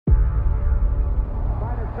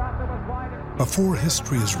Before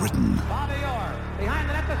history is written,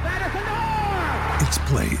 it's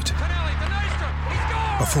played.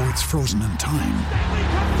 Before it's frozen in time,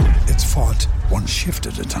 it's fought one shift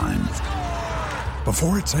at a time.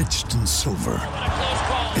 Before it's etched in silver,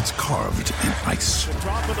 it's carved in ice.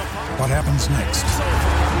 What happens next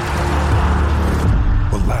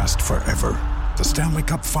will last forever. The Stanley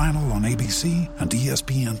Cup Final on ABC and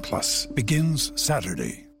ESPN Plus begins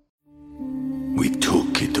Saturday. We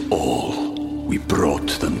took it all. We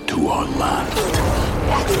brought them to our land.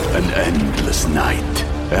 An endless night,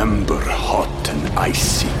 ember hot and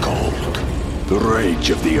icy cold. The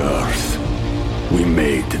rage of the earth. We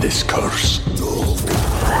made this curse.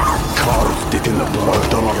 Carved it in the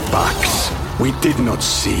blood on our backs. We did not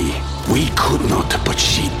see. We could not, but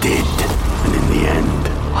she did. And in the end...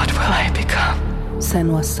 What will I become?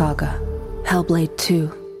 Senua's Saga. Hellblade 2.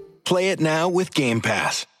 Play it now with Game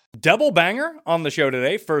Pass. Double banger on the show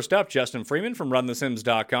today. First up, Justin Freeman from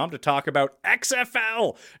RunTheSims.com to talk about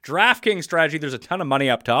XFL DraftKings strategy. There's a ton of money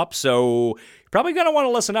up top, so you're probably going to want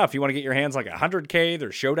to listen up if you want to get your hands like $100K.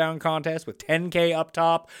 There's showdown contest with $10K up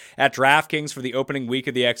top at DraftKings for the opening week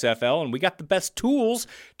of the XFL, and we got the best tools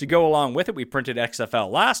to go along with it. We printed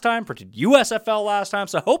XFL last time, printed USFL last time,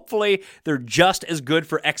 so hopefully they're just as good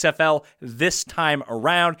for XFL this time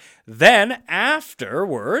around. Then,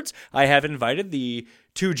 afterwards, I have invited the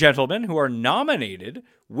two gentlemen who are nominated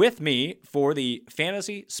with me for the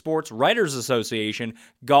Fantasy Sports Writers Association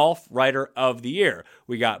Golf Writer of the Year.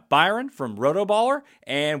 We got Byron from Rotoballer,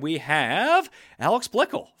 and we have Alex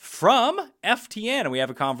Blickel from FTN, and we have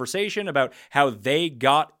a conversation about how they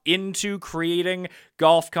got into creating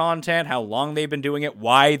golf content, how long they've been doing it,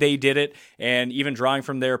 why they did it, and even drawing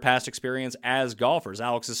from their past experience as golfers.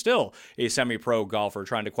 Alex is still a semi-pro golfer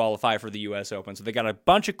trying to qualify for the U.S. Open, so they got a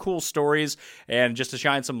bunch of cool stories, and just to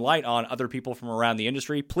shine some light on other people from around the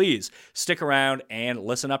industry, please stick around and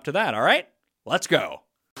listen up to that, all right? Let's go.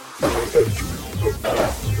 Pat-Mayo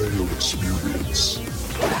Experience.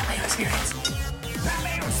 Pat-Mayo Experience.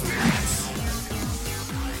 Pat-Mayo Experience.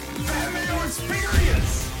 Pat-Mayo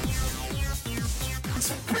Experience.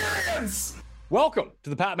 Experience. Welcome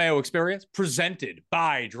to the Pat Mayo Experience, presented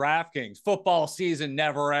by DraftKings. Football season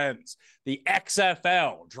never ends. The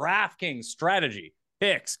XFL, DraftKings strategy,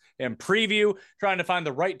 picks, and preview, trying to find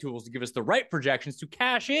the right tools to give us the right projections to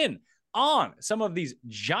cash in on some of these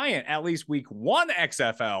giant, at least week one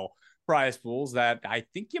XFL prize pools that I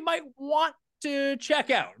think you might want to check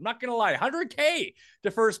out. I'm not going to lie, 100K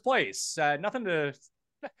to first place. Nothing to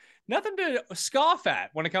scoff at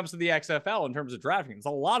when it comes to the XFL in terms of DraftKings. It's a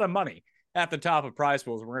lot of money at the top of prize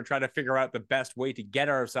pools. We're going to try to figure out the best way to get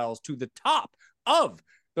ourselves to the top of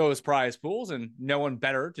those prize pools, and no one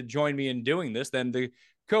better to join me in doing this than the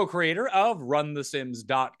co-creator of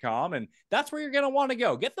RunTheSims.com, and that's where you're going to want to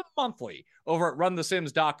go. Get the monthly over at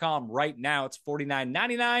RunTheSims.com right now. It's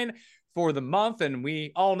 $49.99 for the month, and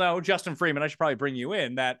we all know, Justin Freeman, I should probably bring you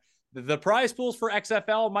in, that the prize pools for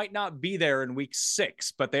XFL might not be there in week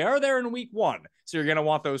 6, but they are there in week 1, so you're going to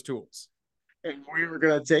want those tools. And we were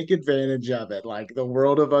going to take advantage of it. Like the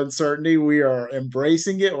world of uncertainty, we are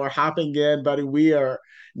embracing it. We're hopping in, buddy.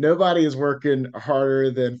 Nobody is working harder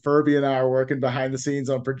than Furby and I are working behind the scenes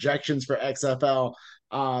on projections for XFL.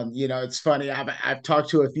 It's funny. I've talked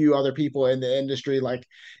to a few other people in the industry,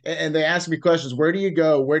 and they ask me questions. Where do you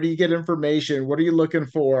go? Where do you get information? What are you looking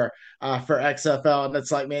for XFL? And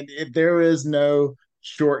it's like, man, there is no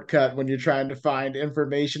shortcut when you're trying to find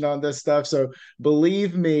information on this stuff. So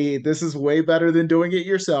believe me, this is way better than doing it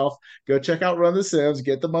yourself. Go check out Run the Sims,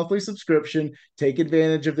 get the monthly subscription, take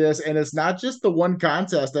advantage of this. And it's not just the one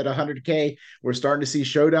contest at 100K. We're starting to see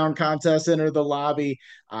showdown contests enter the lobby.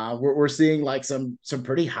 We're seeing like some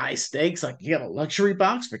pretty high stakes. Like you got a luxury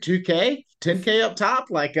box for 2K, 10K up top.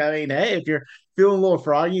 Hey, if you're feeling a little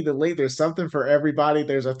froggy, there's something for everybody.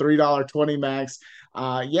 There's a $3.20 max.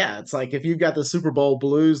 It's like if you've got the Super Bowl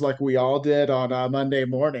blues like we all did on Monday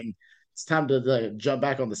morning, it's time to jump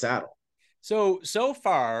back on the saddle. So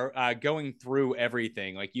far, going through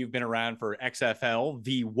everything, like you've been around for XFL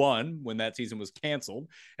V1 when that season was canceled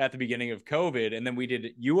at the beginning of COVID, and then we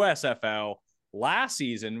did USFL last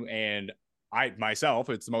season, and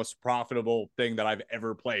it's the most profitable thing that I've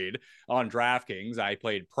ever played on DraftKings. I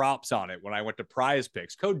played props on it when I went to Prize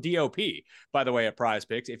Picks. Code DOP, by the way, at Prize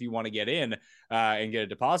Picks, if you want to get in and get a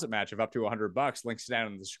deposit match of up to $100. Links down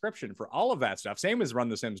in the description for all of that stuff. Same as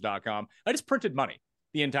RunTheSims.com. I just printed money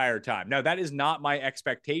the entire time. Now, that is not my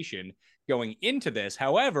expectation going into this.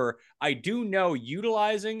 However, I do know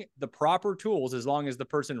utilizing the proper tools, as long as the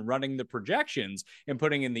person running the projections and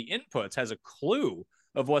putting in the inputs has a clue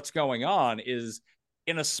of what's going on, is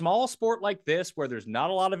in a small sport like this, where there's not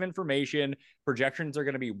a lot of information, projections are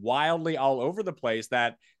going to be wildly all over the place,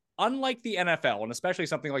 that unlike the NFL, and especially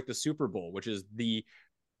something like the Super Bowl, which is the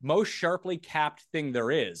most sharply capped thing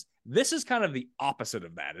there is, this is kind of the opposite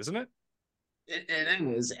of that, isn't it? It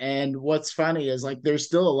is. And what's funny is like there's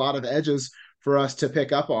still a lot of edges for us to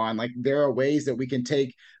pick up on. Like there are ways that we can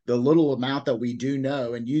take the little amount that we do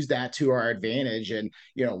know and use that to our advantage. And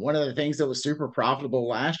one of the things that was super profitable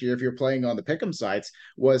last year, if you're playing on the pick'em sites,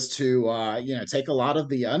 was to take a lot of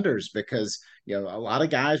the unders, because a lot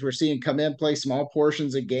of guys we're seeing come in, play small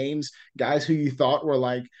portions of games, guys who you thought were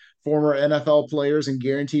like former NFL players and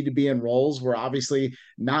guaranteed to be in roles were obviously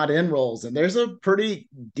not in roles. And there's a pretty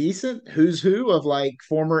decent who's who of like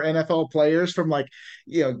former NFL players from like,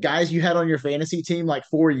 guys you had on your fantasy team like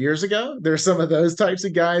 4 years ago. There's some of those types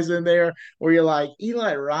of guys in there where you're like,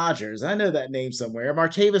 Eli Rogers, I know that name somewhere.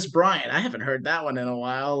 Martavis Bryant, I haven't heard that one in a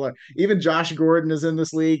while. Or even Josh Gordon is in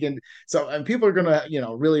this league. And people are going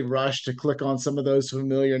to, really rush to click on some of those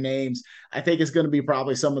familiar names. I think it's going to be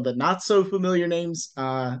probably some of the not so familiar names,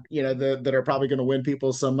 that are probably going to win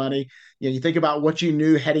people some money. You think about what you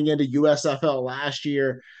knew heading into USFL last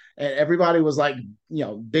year, and everybody was like,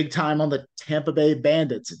 big time on the Tampa Bay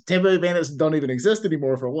Bandits. Tampa Bay Bandits don't even exist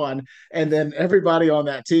anymore, for one. And then everybody on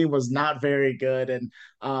that team was not very good. And,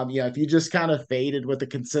 if you just kind of faded what the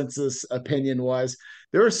consensus opinion was,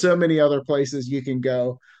 there are so many other places you can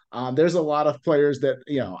go. There's a lot of players that,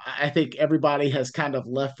 I think everybody has kind of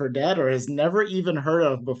left for dead or has never even heard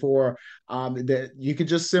of before, that you could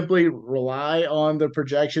just simply rely on the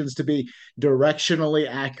projections to be directionally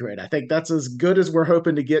accurate. I think that's as good as we're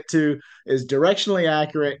hoping to get to, is directionally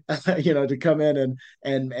accurate, to come in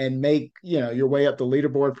and make, your way up the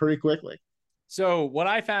leaderboard pretty quickly. So what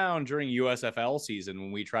I found during USFL season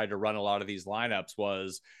when we tried to run a lot of these lineups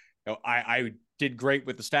was, I did great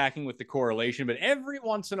with the stacking, with the correlation, but every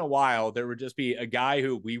once in a while there would just be a guy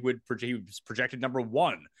who he was projected number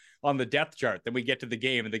one on the depth chart. Then we get to the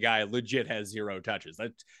game and the guy legit has 0 touches.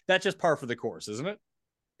 That's just par for the course, isn't it?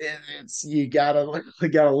 It's you gotta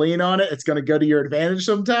lean on it. It's gonna go to your advantage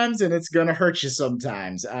sometimes, and it's gonna hurt you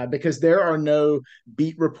sometimes, because there are no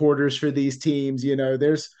beat reporters for these teams.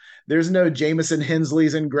 There's no Jamison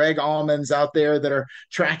Hensleys and Greg Almonds out there that are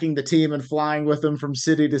tracking the team and flying with them from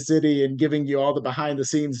city to city and giving you all the behind the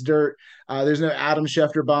scenes dirt. There's no Adam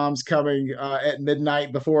Schefter bombs coming at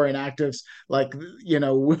midnight before inactives. Like,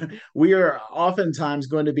 we are oftentimes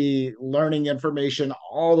going to be learning information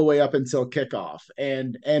all the way up until kickoff,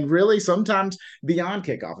 and really sometimes beyond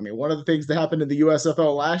kickoff. I mean, one of the things that happened in the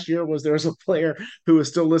USFL last year was there was a player who was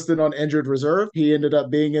still listed on injured reserve. He ended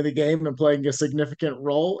up being in the game and playing a significant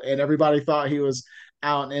role, and everybody thought he was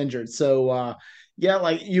out and injured. So, yeah,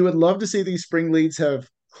 like you would love to see these spring leagues have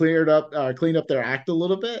cleaned up their act a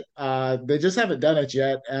little bit. They just haven't done it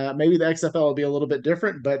yet. Maybe the XFL will be a little bit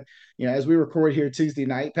different, but as we record here Tuesday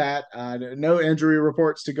night, Pat, no injury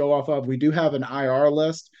reports to go off of. We do have an IR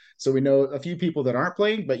list, so we know a few people that aren't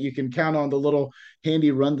playing, but you can count on the little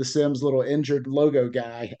handy Run the Sims little injured logo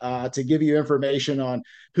guy to give you information on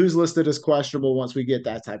who's listed as questionable once we get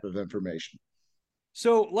that type of information.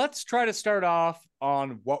 So let's try to start off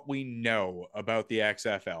on what we know about the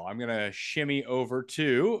XFL. I'm going to shimmy over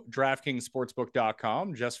to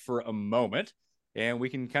DraftKingsSportsbook.com just for a moment, and we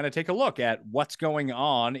can kind of take a look at what's going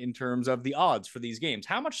on in terms of the odds for these games.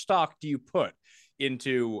 How much stock do you put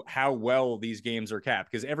into how well these games are capped?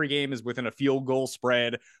 Because every game is within a field goal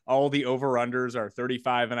spread. All the over-unders are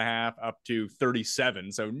 35.5 up to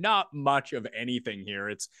 37. So not much of anything here.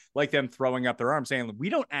 It's like them throwing up their arms saying, we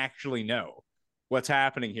don't actually know what's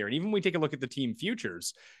happening here. And even when we take a look at the team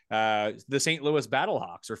futures, the St. Louis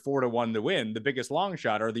Battlehawks are 4-1 to win. The biggest long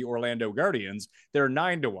shot are the Orlando Guardians. They're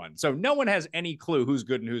 9-1. So no one has any clue who's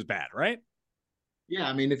good and who's bad, right? Yeah,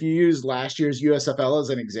 I mean, if you use last year's USFL as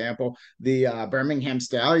an example, the Birmingham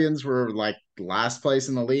Stallions were like last place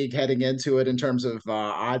in the league heading into it in terms of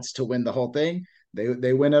odds to win the whole thing.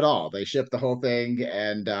 They win it all. They ship the whole thing,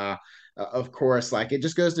 and of course, like it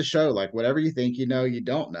just goes to show, like whatever you think you know, you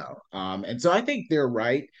don't know. And so I think they're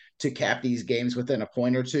right to cap these games within a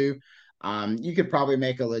point or two. You could probably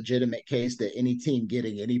make a legitimate case that any team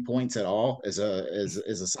getting any points at all is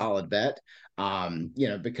a solid bet.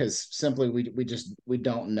 Because simply we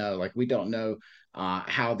don't know. Like we don't know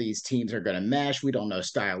how these teams are going to mesh. We don't know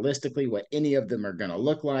stylistically what any of them are going to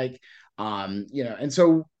look like. And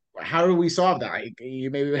so how do we solve that?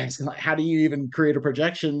 You maybe ask, how do you even create a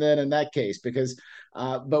projection then in that case? Because,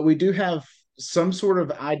 but we do have some sort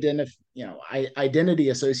of identity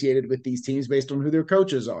associated with these teams based on who their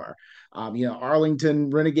coaches are. Arlington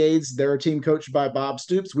Renegades, they're a team coached by Bob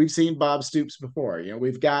Stoops. We've seen Bob Stoops before.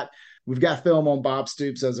 We've got we've got film on Bob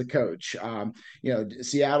Stoops as a coach.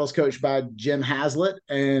 Seattle's coached by Jim Haslett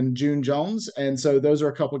and June Jones. And so those are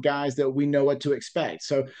a couple of guys that we know what to expect.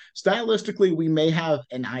 So stylistically, we may have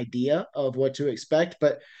an idea of what to expect,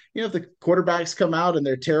 but if the quarterbacks come out and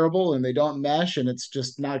they're terrible and they don't mesh and it's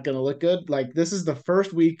just not going to look good, like this is the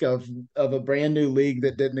first week of a brand new league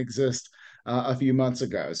that didn't exist a few months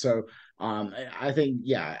ago. So I think,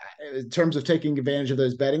 in terms of taking advantage of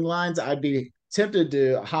those betting lines, I'd be tempted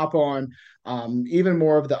to hop on even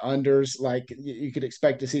more of the unders. Like you could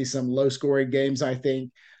expect to see some low scoring games, I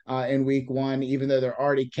think, in week one, even though they're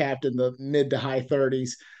already capped in the mid to high 30s.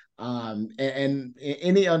 And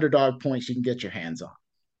any underdog points you can get your hands on.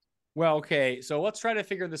 Well, okay, so let's try to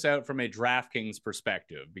figure this out from a DraftKings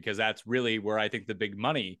perspective, because that's really where I think the big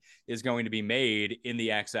money is going to be made in the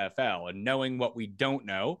XFL. And knowing what we don't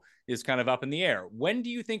know is kind of up in the air. When do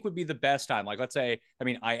you think would be the best time? Like, let's say,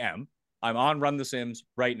 I'm on Run the Sims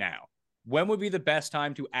right now. When would be the best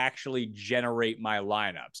time to actually generate my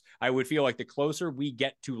lineups? I would feel like the closer we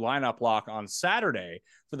get to lineup lock on Saturday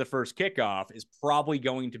for the first kickoff is probably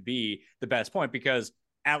going to be the best point, because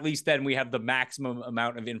at least then we have the maximum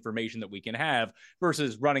amount of information that we can have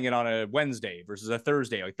versus running it on a Wednesday versus a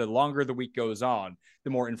Thursday. Like the longer the week goes on,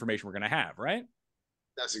 the more information we're going to have, right?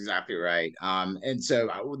 That's exactly right. And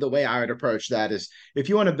so the way I would approach that is if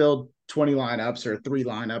you want to build 20 lineups or 3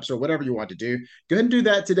 lineups or whatever you want to do, go ahead and do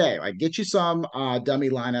that today. Like get you some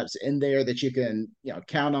dummy lineups in there that you can,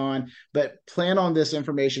 count on, but plan on this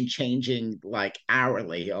information changing like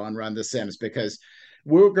hourly on Run the Sims, because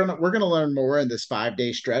we're gonna learn more in this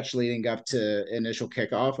 5-day stretch leading up to initial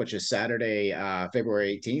kickoff, which is Saturday,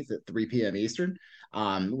 February 18th at 3 p.m. Eastern.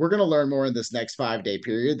 We're gonna learn more in this next 5-day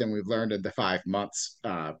period than we've learned in the 5 months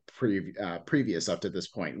previous up to this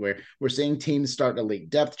point, where we're seeing teams start to leak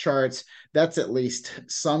depth charts. That's at least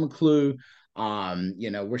some clue.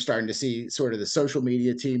 We're starting to see sort of the social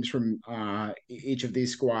media teams from each of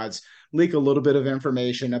these squads leak a little bit of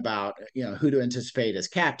information about, who to anticipate as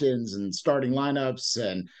captains and starting lineups.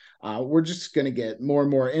 And we're just going to get more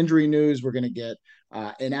and more injury news. We're going to get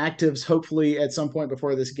inactives, hopefully at some point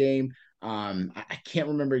before this game. I can't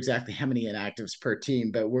remember exactly how many inactives per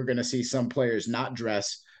team, but we're going to see some players not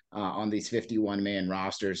dress on these 51-man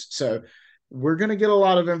rosters. So we're going to get a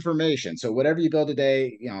lot of information. So whatever you build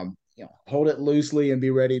today, hold it loosely and be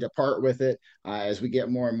ready to part with it as we get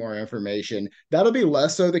more and more information. That'll be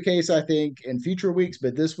less so the case, I think, in future weeks,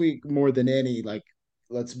 but this week more than any, like,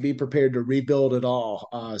 let's be prepared to rebuild it all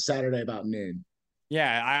Saturday about noon.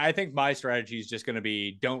 Yeah, I think my strategy is just going to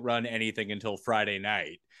be don't run anything until Friday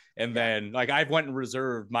night. And then I've went and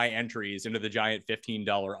reserved my entries into the giant $15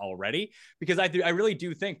 already, because I really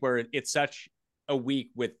do think where it's such a week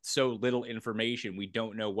with so little information, we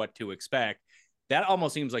don't know what to expect. That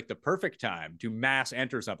almost seems like the perfect time to mass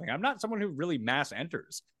enter something. I'm not someone who really mass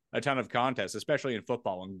enters a ton of contests, especially in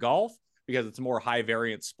football and golf, because it's a more high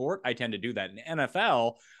variance sport. I tend to do that. In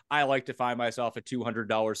NFL, I like to find myself a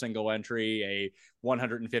 $200 single entry, a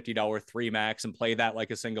 $150 3 max, and play that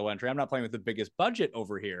like a single entry. I'm not playing with the biggest budget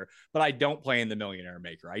over here, but I don't play in the Millionaire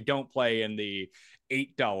Maker. I don't play in the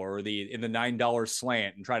 $8 or in the $9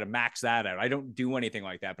 slant and try to max that out. I don't do anything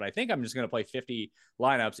like that, but I think I'm just going to play 50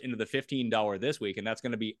 lineups into the $15 this week, and that's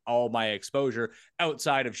going to be all my exposure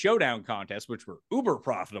outside of showdown contests, which were uber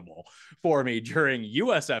profitable for me during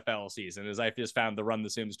USFL season, as I've just found the Run the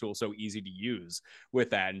Sims tool so easy to use with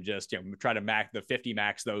that, and just try to max the 50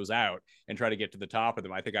 max those out and try to get to the top of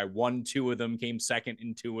them. I think I won 2 of them, came second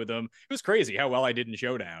in 2 of them. It was crazy how well I did in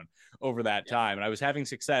showdown over that time, and I was having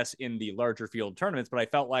success in the larger field tournaments, but I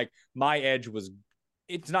felt like my edge was,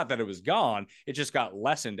 it's not that it was gone, it just got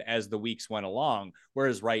lessened as the weeks went along.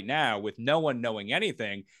 Whereas right now, with no one knowing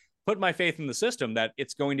anything, put my faith in the system that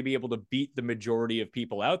it's going to be able to beat the majority of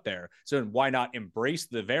people out there. So why not embrace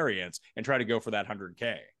the variance and try to go for that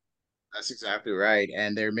 100K? That's exactly right.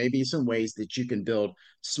 And there may be some ways that you can build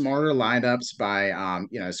smarter lineups by,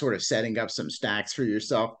 sort of setting up some stacks for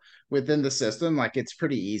yourself within the system. Like it's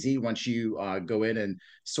pretty easy once you go in and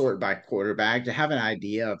sort by quarterback to have an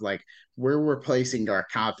idea of like where we're placing our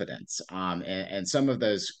confidence. And some of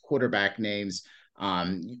those quarterback names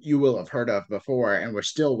you will have heard of before, and we're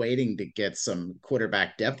still waiting to get some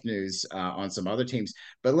quarterback depth news on some other teams.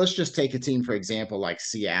 But let's just take a team, for example, like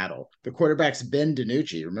Seattle. The quarterback's Ben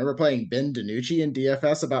DiNucci. Remember playing Ben DiNucci in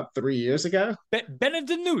DFS about 3 years ago? Ben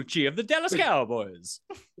DiNucci of the Dallas Cowboys.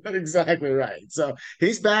 Exactly right. So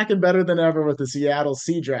he's back and better than ever with the Seattle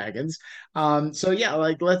Sea Dragons. So yeah,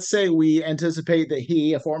 like let's say we anticipate that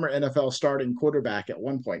he, a former NFL starting quarterback at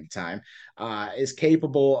one point in time, is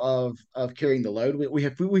capable of carrying the load.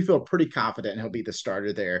 We feel pretty confident he'll be the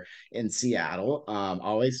starter there in Seattle.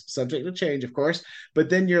 Always subject to change, of course. But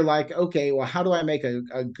then you're like, okay, well, how do I make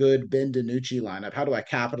a good Ben DiNucci lineup? How do I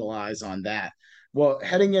capitalize on that? Well,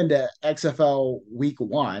 heading into XFL Week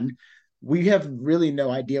 1, we have really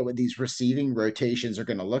no idea what these receiving rotations are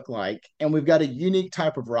going to look like. And we've got a unique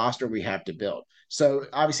type of roster we have to build. So,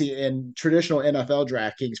 obviously, in traditional NFL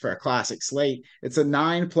DraftKings for a classic slate, it's a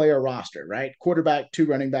 9-player roster, right? Quarterback, 2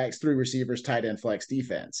 running backs, 3 receivers, tight end, flex,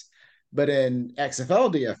 defense. But in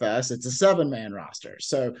XFL DFS, it's a 7-man roster.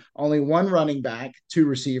 So, only 1 running back, 2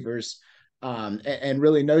 receivers, and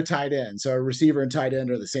really no tight end. So, a receiver and tight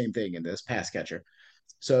end are the same thing in this pass catcher.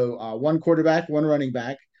 So, 1 quarterback, 1 running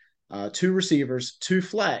back, 2 receivers, 2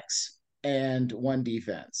 flex, and 1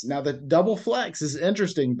 defense. Now, the double flex is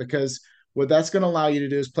interesting because what that's going to allow you to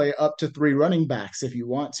do is play up to 3 running backs if you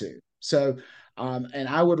want to. So, and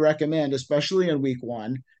I would recommend, especially in week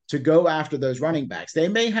 1, to go after those running backs. They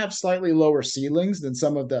may have slightly lower ceilings than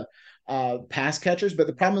some of the pass catchers, but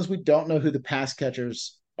the problem is we don't know who the pass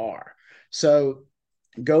catchers are. So,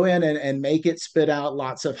 go in and make it spit out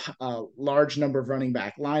lots of large number of running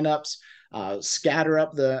back lineups. Scatter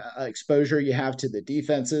up the exposure you have to the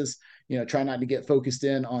defenses. Try not to get focused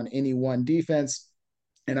in on any one defense.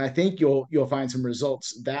 And I think you'll find some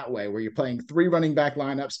results that way, where you're playing 3 running back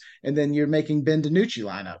lineups and then you're making Ben DiNucci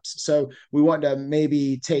lineups. So we want to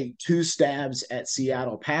maybe take 2 stabs at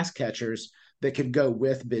Seattle pass catchers that could go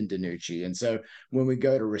with Ben DiNucci. And so when we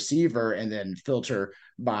go to receiver and then filter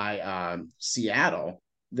by Seattle,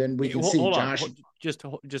 then we can see Josh. Just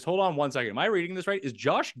hold on one second. Am I reading this right? Is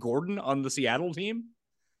Josh Gordon on the Seattle team?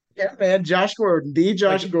 Yeah, man, Josh Gordon, the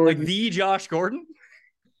Josh Gordon, like the Josh Gordon,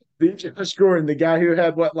 the Josh Gordon, the guy who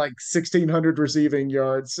had like 1,600 receiving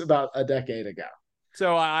yards about a decade ago.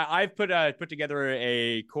 So I've put together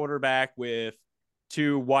a quarterback with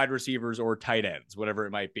 2 wide receivers or tight ends, whatever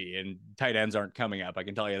it might be, and tight ends aren't coming up. I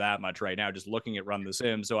can tell you that much right now, just looking at Run the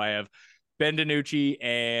Sim. So I have Ben DiNucci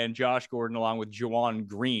and Josh Gordon along with Juwan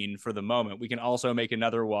Green for the moment. We can also make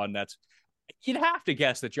another one that's, you'd have to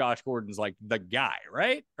guess that Josh Gordon's like the guy,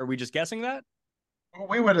 right? Are we just guessing that?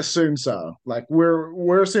 We would assume so. Like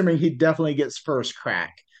we're assuming he definitely gets first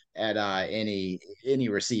crack at any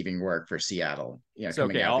receiving work for Seattle. So,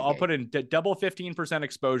 okay, I'll put in double 15%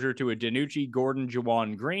 exposure to a DiNucci, Gordon,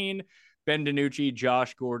 Juwan Green, Ben DiNucci,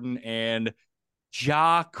 Josh Gordon, and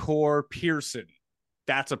Jahcour Pearson.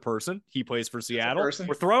 That's a person. He plays for Seattle.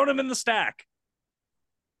 We're throwing him in the stack.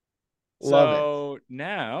 So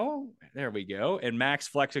now, there we go. And max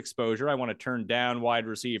flex exposure, I want to turn down wide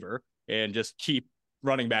receiver and just keep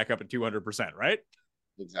running back up at 200%, right?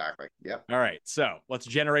 Exactly. Yep. All right. So let's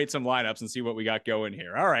generate some lineups and see what we got going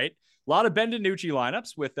here. All right. A lot of Ben DiNucci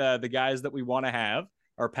lineups with the guys that we want to have,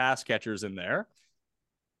 our pass catchers in there.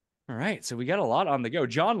 All right. So we got a lot on the go.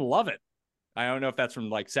 John Lovett. I don't know if that's from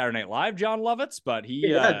like Saturday Night Live, John Lovitz, but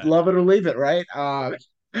he love it or leave it, right?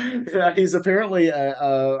 Yeah, he's apparently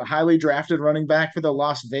a highly drafted running back for the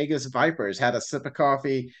Las Vegas Vipers. Had a sip of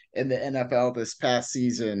coffee in the NFL this past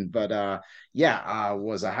season, but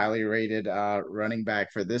was a highly rated running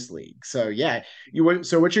back for this league. So yeah,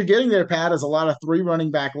 so what you're getting there, Pat, is a lot of 3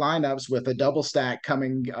 running back lineups with a double stack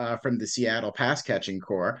coming from the Seattle pass catching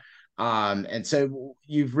core. And so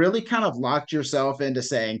you've really kind of locked yourself into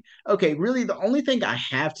saying, okay, really the only thing I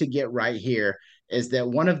have to get right here is that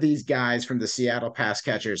one of these guys from the Seattle pass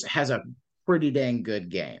catchers has a pretty dang good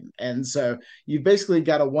game. And so you've basically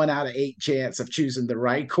got a 1 out of 8 chance of choosing the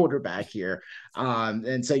right quarterback here.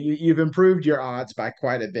 And so you've improved your odds by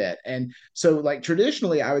quite a bit. And so like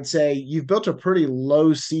traditionally, I would say you've built a pretty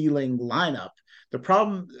low ceiling lineup. The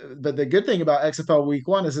problem, but the good thing about XFL Week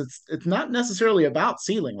 1 is it's not necessarily about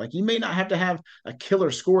ceiling. Like you may not have to have a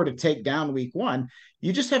killer score to take down Week 1.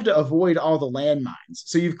 You just have to avoid all the landmines.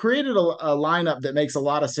 So you've created a lineup that makes a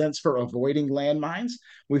lot of sense for avoiding landmines.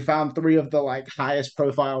 We found 3 of the like highest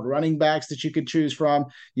profiled running backs that you could choose from.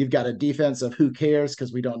 You've got a defense of who cares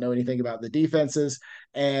because we don't know anything about the defenses.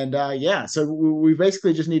 And so we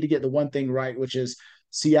basically just need to get the one thing right, which is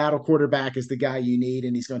Seattle quarterback is the guy you need,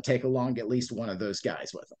 and he's going to take along at least one of those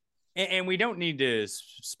guys with him. And we don't need to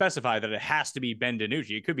specify that it has to be Ben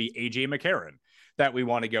DiNucci. It could be AJ McCarron that we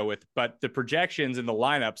want to go with. But the projections in the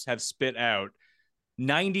lineups have spit out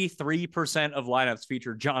 93% of lineups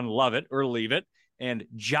feature John Lovett or Leave It, and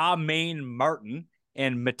Jermaine Martin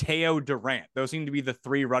and Mateo Durant. Those seem to be the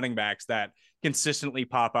 3 running backs that consistently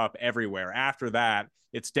pop up everywhere. After that,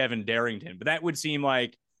 it's Devin Darrington. But that would seem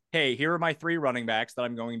like hey, here are my 3 running backs that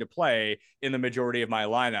I'm going to play in the majority of my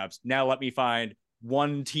lineups. Now let me find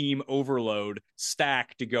one team overload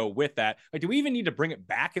stack to go with that. Like, do we even need to bring it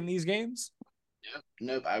back in these games?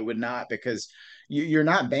 Nope, I would not, because you're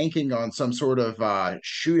not banking on some sort of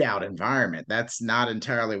shootout environment. That's not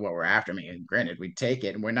entirely what we're after. I mean, granted, we take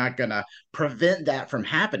it, and we're not going to prevent that from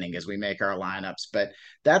happening as we make our lineups, but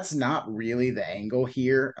that's not really the angle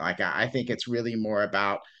here. Like, I think it's really more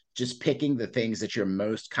about just picking the things that you're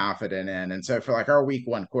most confident in. And so for like our week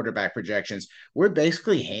 1 quarterback projections, we're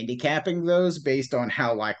basically handicapping those based on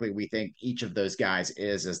how likely we think each of those guys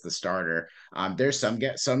is as the starter. There's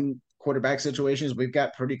some quarterback situations we've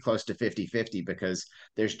got pretty close to 50-50 because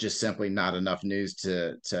there's just simply not enough news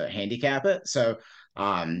to handicap it. So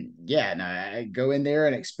yeah, no, go in there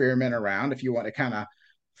and experiment around. If you want to kind of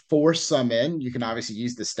force some in, you can obviously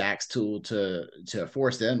use the stacks tool to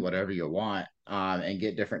force in whatever you want, and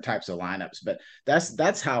get different types of lineups. But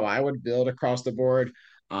that's how I would build across the board.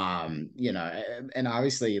 And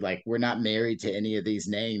obviously, like, we're not married to any of these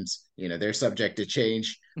names. They're subject to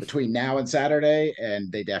change between now and Saturday,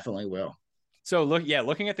 and they definitely will. So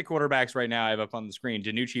looking at the quarterbacks right now, I have up on the screen,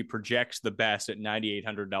 DiNucci projects the best at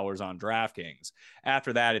 $9,800 on DraftKings.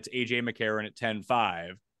 After that, it's AJ McCarron at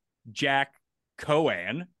 10.5, Jack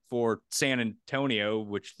Coan for San Antonio,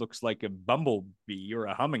 which looks like a bumblebee or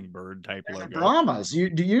a hummingbird type logo. Brahmas.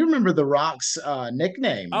 Do you remember the Rock's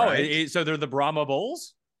nickname? Oh, right? So they're the Brahma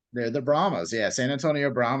Bulls? They're the Brahmas, yeah, San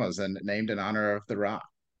Antonio Brahmas, and named in honor of the Rock.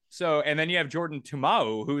 So, and then you have Jordan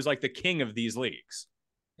Tumau, who's like the king of these leagues.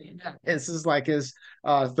 This is like his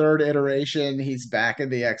 3rd iteration. He's back in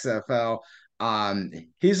the XFL.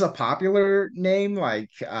 He's a popular name. Like,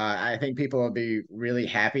 I think people will be really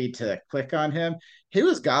happy to click on him. He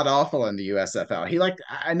was god awful in the USFL.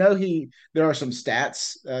 I know there are some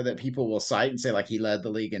stats that people will cite and say, like, he led the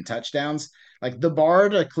league in touchdowns. Like, the bar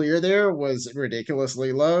to clear there was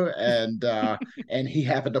ridiculously low, and and he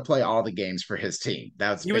happened to play all the games for his team.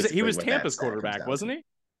 He was Tampa's quarterback, wasn't he?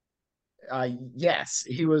 Yes,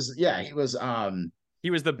 he was. Yeah, he was. He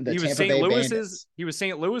was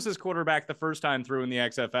St. Louis's quarterback the first time through in the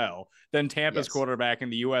XFL, then Tampa's quarterback in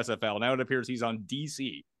the USFL. Now it appears he's on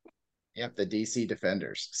DC. Yep, the DC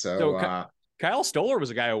Defenders. So Kyle Stoller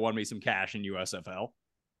was a guy who won me some cash in USFL.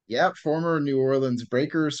 Yep, former New Orleans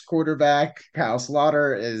Breakers quarterback Kyle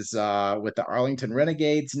Slaughter is with the Arlington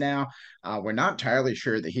Renegades now. We're not entirely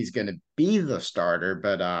sure that he's going to be the starter,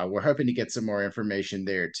 but we're hoping to get some more information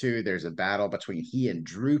there too. There's a battle between he and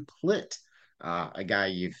Drew Plitt, a guy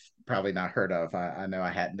you've probably not heard of. I know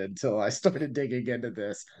I hadn't until I started digging into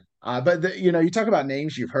this. But you talk about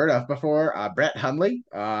names you've heard of before. Brett Hundley,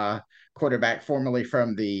 quarterback formerly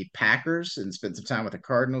from the Packers and spent some time with the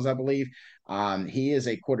Cardinals, I believe. He is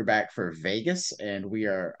a quarterback for Vegas, and we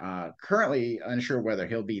are currently unsure whether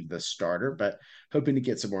he'll be the starter, but hoping to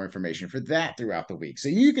get some more information for that throughout the week. So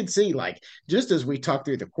you can see, like, just as we talk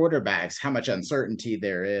through the quarterbacks, how much uncertainty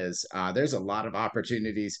there is. There's a lot of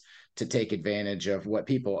opportunities to take advantage of what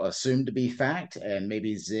people assume to be fact and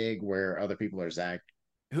maybe zig where other people are zagged.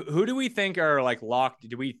 Who do we think are like locked?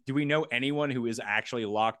 Do we know anyone who is actually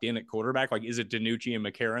locked in at quarterback? Like, is it DiNucci and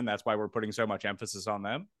McCarron? That's why we're putting so much emphasis on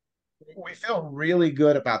them. We feel really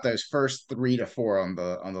good about those first 3 to 4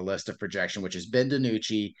 on the list of projection, which has been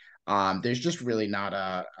DiNucci. There's just really not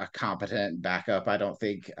a competent backup, I don't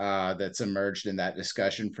think, that's emerged in that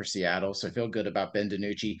discussion for Seattle. So I feel good about Ben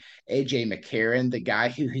DiNucci. AJ McCarron, the guy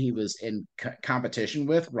who he was in competition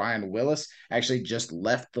with, Ryan Willis, actually just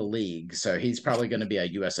left the league. So he's probably going to be a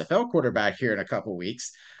USFL quarterback here in a couple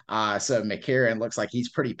weeks. So McCarron looks like he's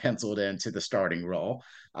pretty penciled into the starting role.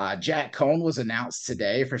 Jack Coan was announced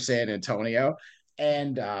today for San Antonio.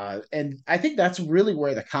 And I think that's really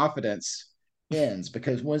where the confidence ends,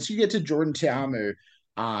 because once you get to Jordan Ta'amu,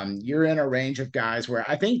 you're in a range of guys where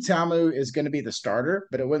I think Ta'amu is going to be the starter,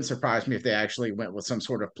 but it wouldn't surprise me if they actually went with some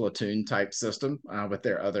sort of platoon type system with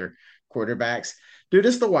their other quarterbacks. Dude,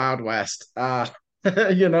 it's the Wild West.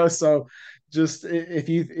 So just if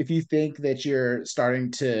you think that you're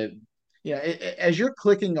starting to, as you're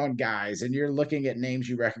clicking on guys and you're looking at names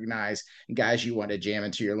you recognize and guys you want to jam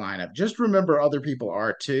into your lineup, just remember other people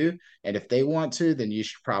are too. And if they want to, then you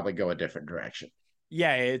should probably go a different direction.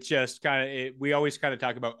 Yeah, it's just we always kind of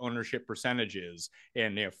talk about ownership percentages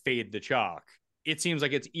and fade the chalk. It seems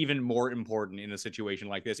like it's even more important in a situation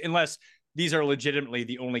like this, unless these are legitimately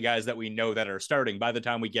the only guys that we know that are starting. By the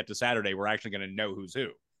time we get to Saturday, we're actually going to know who's who,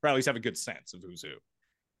 or at least have a good sense of who's who.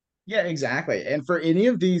 Yeah, exactly. And for any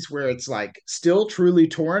of these where it's like still truly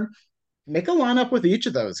torn, make a lineup with each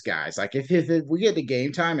of those guys. Like if we get to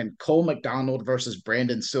game time and Cole McDonald versus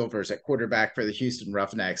Brandon Silvers at quarterback for the Houston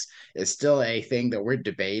Roughnecks is still a thing that we're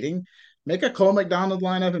debating, make a Cole McDonald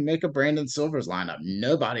lineup and make a Brandon Silvers lineup.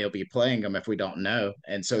 Nobody will be playing them if we don't know.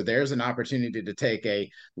 And so there's an opportunity to take a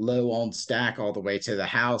low owned stack all the way to the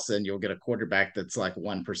house, and you'll get a quarterback that's like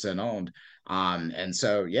 1% owned. And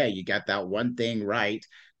so, yeah, you got that one thing right.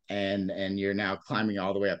 And you're now climbing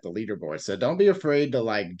all the way up the leaderboard. So don't be afraid to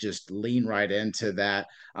like just lean right into that.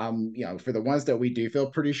 For the ones that we do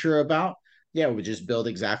feel pretty sure about, yeah, we just build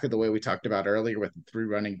exactly the way we talked about earlier with the 3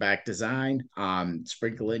 running back design.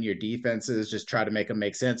 Sprinkle in your defenses, just try to make them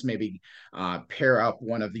make sense. Maybe pair up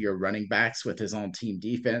one of your running backs with his own team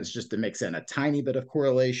defense just to mix in a tiny bit of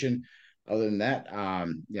correlation. Other than that,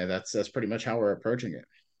 that's pretty much how we're approaching it.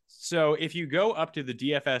 So if you go up to the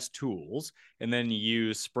DFS tools and then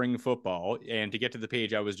use Spring Football, and to get to the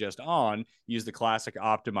page I was just on, use the classic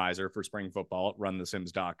optimizer for Spring Football at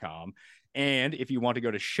runthesims.com. And if you want to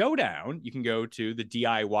go to Showdown, you can go to the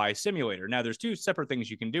DIY simulator. Now, there's 2 separate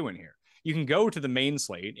things you can do in here. You can go to the main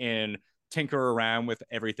slate and tinker around with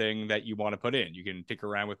everything that you want to put in. You can tinker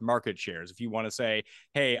around with market shares. If you want to say,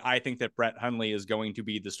 hey, I think that Brett Hundley is going to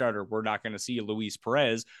be the starter, we're not going to see Luis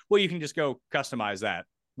Perez, well, you can just go customize that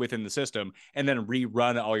within the system and then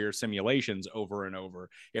rerun all your simulations over and over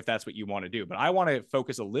if that's what you want to do. But I want to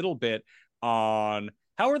focus a little bit on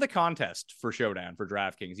how are the contests for Showdown for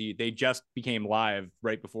DraftKings. They just became live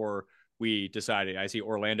right before we decided. I see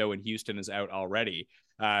Orlando and Houston is out already.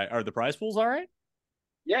 Are the prize pools all right?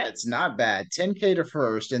 Yeah, it's not bad. 10K to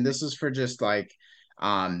first, and this is for just like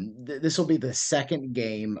this will be the second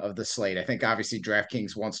game of the slate. I think obviously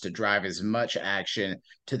DraftKings wants to drive as much action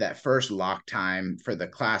to that first lock time for the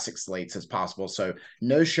classic slates as possible. So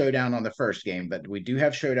no Showdown on the first game, but we do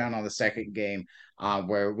have Showdown on the second game,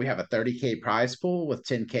 where we have a 30K prize pool with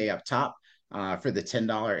 10K up top for the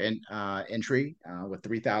 $10 entry with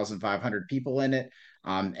 3,500 people in it.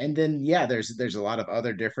 And then, yeah, there's a lot of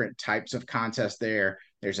other different types of contests there.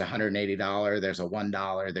 There's $180, there's a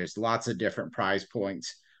 $1, there's lots of different price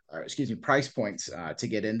points to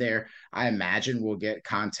get in there. I imagine we'll get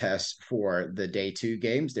contests for the day 2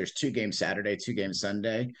 games. There's 2 games Saturday, 2 games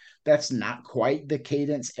Sunday. That's not quite the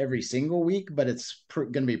cadence every single week, but it's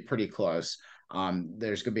going to be pretty close.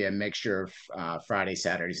 There's going to be a mixture of Friday,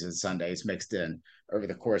 Saturdays, and Sundays mixed in over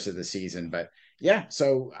the course of the season. But yeah,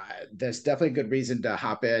 so there's definitely a good reason to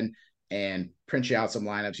hop in and print you out some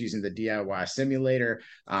lineups using the DIY simulator.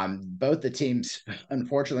 Both the teams,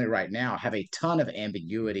 unfortunately, right now have a ton of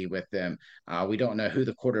ambiguity with them. We don't know who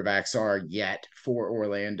the quarterbacks are yet for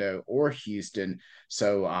Orlando or Houston.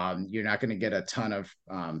 So you're not going to get a ton of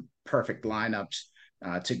perfect lineups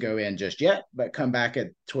to go in just yet, but come back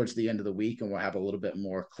towards the end of the week and we'll have a little bit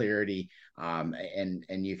more clarity.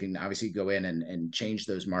 And you can obviously go in and change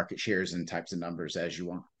those market shares and types of numbers as you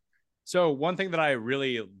want. So one thing that I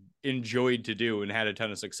really enjoyed to do and had a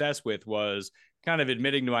ton of success with was kind of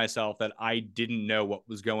admitting to myself that I didn't know what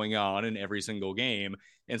was going on in every single game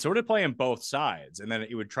and sort of playing both sides. And then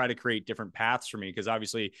it would try to create different paths for me because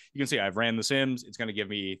obviously you can see I've ran the Sims. It's going to give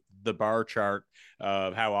me the bar chart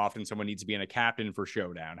of how often someone needs to be in a captain for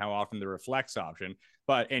Showdown, how often the reflex option,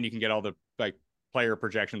 and you can get all the like player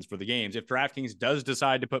projections for the games. If DraftKings does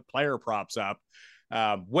decide to put player props up,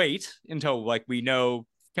 wait until like we know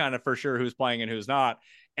kind of for sure who's playing and who's not.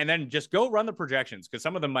 And then just go run the projections because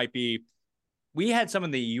some of them might be, we had some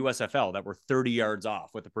in the USFL that were 30 yards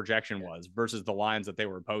off what the projection was versus the lines that they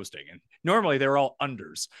were posting. And normally they were all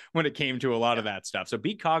unders when it came to a lot of that stuff. So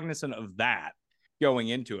be cognizant of that going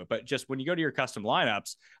into it. But just when you go to your custom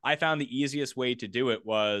lineups, I found the easiest way to do it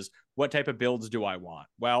was what type of builds do I want?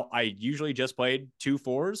 Well, I usually just played 2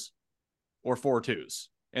 4s or 4 2s.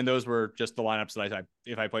 And those were just the lineups that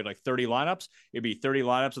if I played like 30 lineups, it'd be 30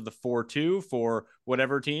 lineups of the 4-2 for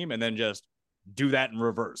whatever team. And then just do that in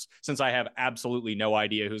reverse. Since I have absolutely no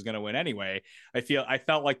idea who's going to win anyway, I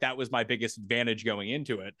felt like that was my biggest advantage going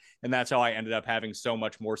into it. And that's how I ended up having so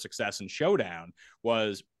much more success in Showdown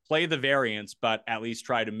was play the variants, but at least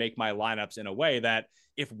try to make my lineups in a way that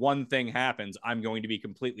if one thing happens, I'm going to be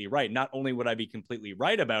completely right. Not only would I be completely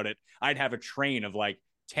right about it, I'd have a train of like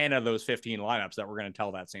 10 of those 15 lineups that were going to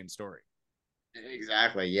tell that same story.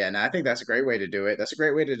 Exactly. Yeah. And I think that's a great way to do it. That's a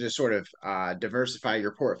great way to just sort of diversify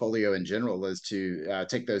your portfolio in general is to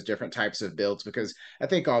take those different types of builds, because I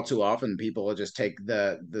think all too often people will just take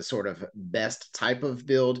the sort of best type of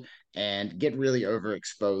build and get really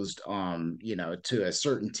overexposed to a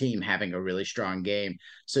certain team having a really strong game.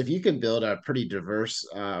 So if you can build a pretty diverse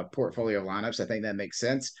portfolio of lineups, I think that makes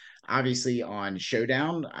sense. Obviously on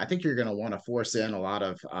Showdown, I think you're going to want to force in a lot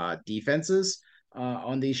of defenses.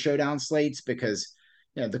 on these showdown slates because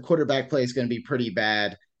the quarterback play is going to be pretty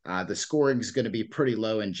bad. The scoring is going to be pretty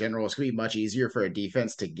low in general. It's going to be much easier for a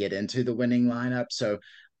defense to get into the winning lineup. So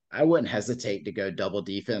I wouldn't hesitate to go double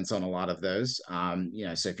defense on a lot of those.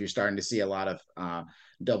 So if you're starting to see a lot of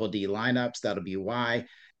double D lineups, that'll be why.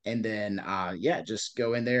 And then just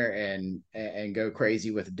go in there and go crazy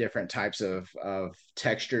with different types of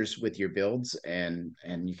textures with your builds, and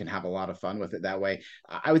you can have a lot of fun with it that way.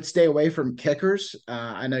 I would stay away from kickers.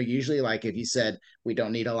 I know usually, like, if you said we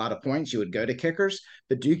don't need a lot of points, you would go to kickers,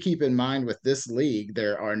 but do keep in mind with this league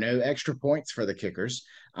there are no extra points for the kickers.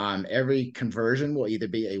 Every conversion will either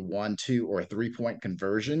be a 1, 2, or 3-point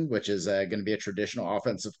conversion, which is going to be a traditional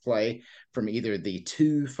offensive play from either the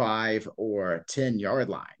 2, 5, or 10-yard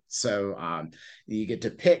line. So you get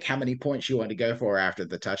to pick how many points you want to go for after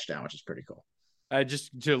the touchdown, which is pretty cool.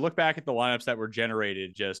 Just to look back at the lineups that were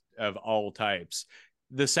generated, just of all types,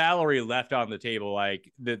 the salary left on the table, like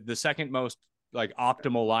the second most like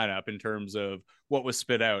optimal lineup in terms of what was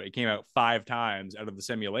spit out. It came out 5 times out of the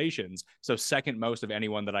simulations. So second most of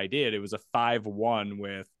anyone that I did. It was a 5-1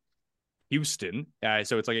 with Houston.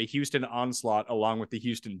 So it's like a Houston onslaught along with the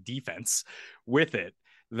Houston defense with it,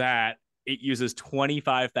 that it uses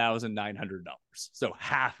 $25,900. So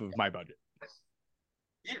half of my budget.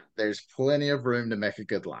 Yeah, there's plenty of room to make a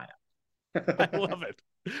good lineup. I love it.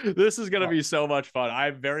 This is going to be so much fun.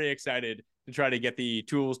 I'm very excited to try to get the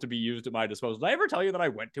tools to be used at my disposal. Did I ever tell you that I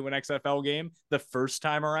went to an XFL game the first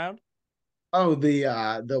time around? Oh, the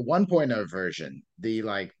 1.0 version, the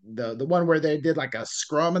one where they did like a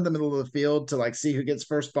scrum in the middle of the field to like see who gets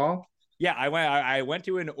first ball. Yeah, I went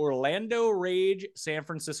to an Orlando Rage San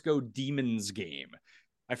Francisco Demons game.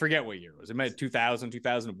 I forget what year it was. It might have 2000,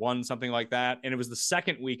 2001, something like that. And it was the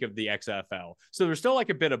second week of the XFL. So there's still like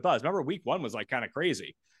a bit of buzz. Remember, week 1 was like kind of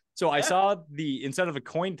crazy. So I saw instead of a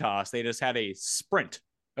coin toss, they just had a sprint,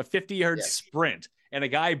 a 50-yard sprint. And a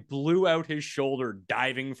guy blew out his shoulder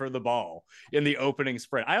diving for the ball in the opening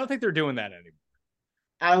sprint. I don't think they're doing that anymore.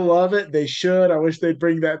 I love it. They should. I wish they'd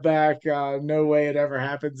bring that back. No way it ever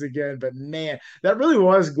happens again. But man, that really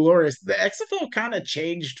was glorious. The XFL kind of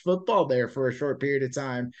changed football there for a short period of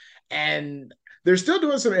time. And they're still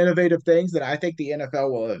doing some innovative things that I think the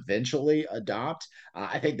NFL will eventually adopt.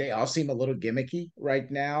 I think they all seem a little gimmicky right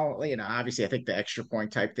now. Obviously, I think the extra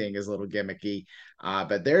point type thing is a little gimmicky,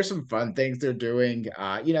 but there's some fun things they're doing.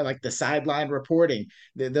 Like the sideline reporting.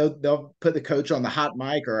 They'll put the coach on the hot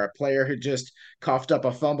mic, or a player who just coughed up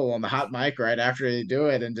a fumble on the hot mic right after they do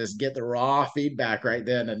it, and just get the raw feedback right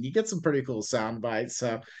then. And you get some pretty cool sound bites.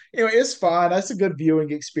 So, it's fun. That's a good viewing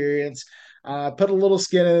experience. Put a little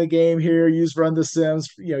skin in the game here, use Run the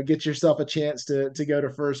Sims, get yourself a chance to go to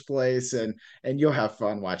first place, and you'll have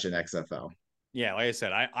fun watching XFL. Yeah, like I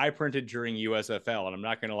said, I printed during USFL, and I'm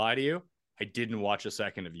not going to lie to you, I didn't watch a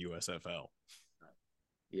second of USFL.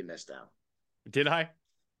 You missed out. Did I?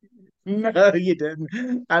 No, you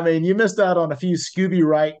didn't. I mean, you missed out on a few Scooby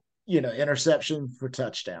Wright, interception for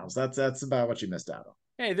touchdowns. That's about what you missed out on.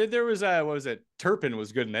 Hey, there was what was it? Turpin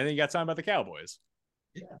was good, and then he got signed by the Cowboys.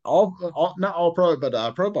 Yeah, all not all pro,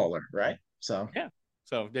 but pro bowler, right? So yeah.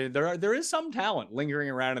 So there is some talent lingering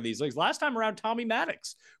around in these leagues. Last time around, Tommy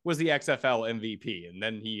Maddox was the XFL MVP, and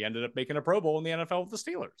then he ended up making a Pro Bowl in the NFL with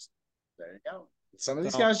the Steelers. There you go. Some of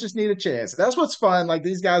these guys just need a chance. That's what's fun. Like,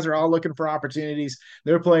 these guys are all looking for opportunities.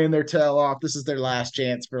 They're playing their tail off. This is their last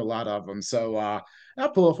chance for a lot of them. So I'll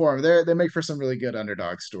pull it for them. They make for some really good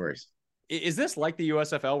underdog stories. Is this like the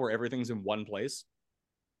USFL where everything's in one place?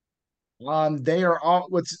 They are all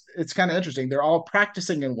it's kind of interesting. They're all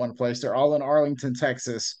practicing in one place. They're all in Arlington,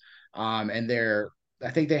 Texas. And I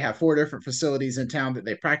think they have 4 different facilities in town that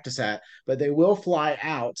they practice at, but they will fly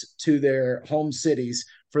out to their home cities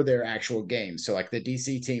for their actual games. So like the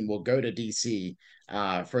DC team will go to DC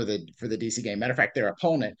for the DC game. Matter of fact, their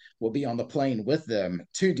opponent will be on the plane with them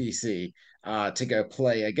to DC to go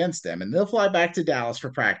play against them. And they'll fly back to Dallas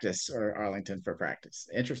for practice, or Arlington for practice.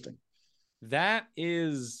 Interesting.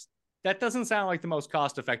 That doesn't sound like the most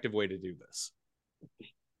cost-effective way to do this.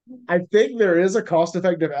 I think there is a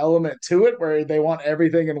cost-effective element to it where they want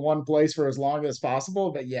everything in one place for as long as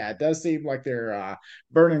possible. But yeah, it does seem like they're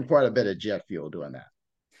burning quite a bit of jet fuel doing that.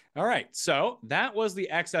 All right, so that was the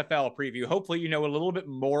XFL preview. Hopefully you know a little bit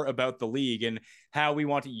more about the league and how we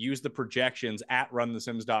want to use the projections at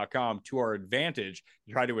runthesims.com to our advantage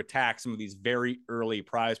to try to attack some of these very early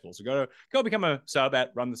prize pools. So go become a sub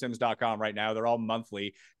at runthesims.com right now. They're all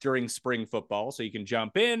monthly during spring football, so you can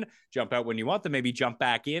jump in, jump out when you want them, maybe jump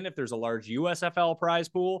back in if there's a large USFL prize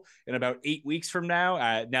pool in about 8 weeks from now,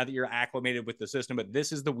 now that you're acclimated with the system. But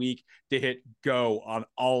this is the week to hit go on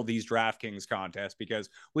all these DraftKings contests, because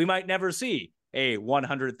we we might never see a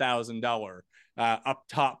 $100,000 up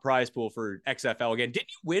top prize pool for XFL again. Didn't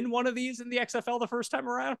you win one of these in the XFL the first time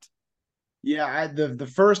around? Yeah, the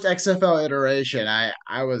first XFL iteration,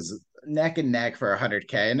 I was neck and neck for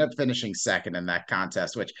 100K. I ended up finishing second in that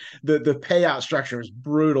contest, which the payout structure was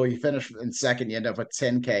brutal. You finish in second, you end up with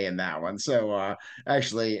 10K in that one. So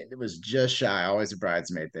actually, it was just shy. Always a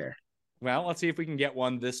bridesmaid there. Well, let's see if we can get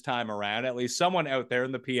one this time around. At least someone out there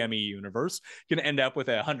in the PME universe can end up with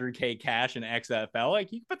 100K cash in XFL.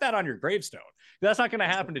 Like, you can put that on your gravestone. That's not going to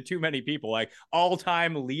happen to too many people. Like,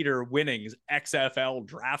 all-time leader winnings, XFL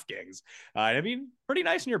DraftKings. I mean, pretty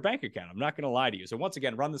nice in your bank account. I'm not going to lie to you. So once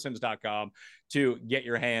again, runthesims.com to get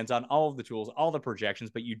your hands on all of the tools, all the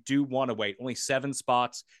projections, but you do want to wait. Only 7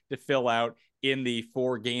 spots to fill out in the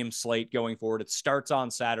 4-game slate going forward. It starts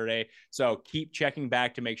on Saturday, so keep checking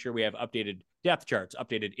back to make sure we have updated depth charts,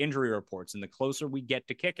 updated injury reports, and the closer we get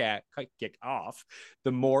to kick off,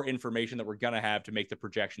 the more information that we're going to have to make the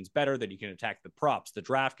projections better, that you can attack the props, the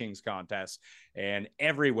DraftKings contests, and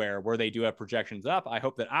everywhere where they do have projections up. I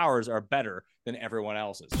hope that ours are better than everyone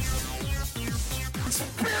else's.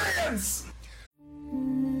 Experience!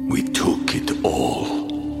 We took it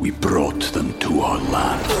all. We brought them to our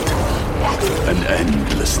land. An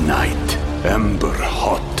endless night, ember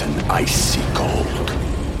hot and icy cold.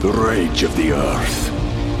 The rage of the earth.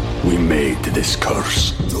 We made this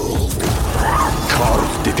curse.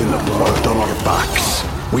 Carved it in the blood on our backs.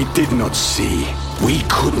 We did not see. We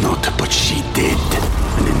could not, but she did.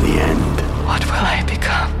 And in the end... What will I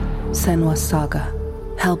become? Senua's Saga.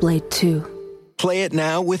 Hellblade 2. Play it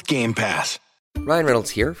now with Game Pass. Ryan Reynolds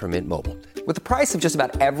here from Mint Mobile. With the price of just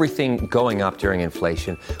about everything going up during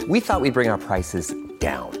inflation, we thought we'd bring our prices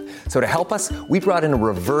down. So to help us, we brought in a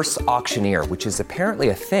reverse auctioneer, which is apparently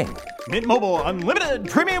a thing. Mint Mobile Unlimited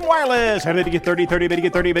Premium Wireless. How to get 30, 30, bit to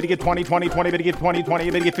get 30, bit to get 20, 20, 20, bit to get 20, 20,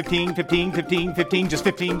 bit to get 15, 15, 15, 15, just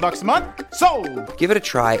 $15 a month? Sold! Give it a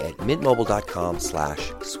try at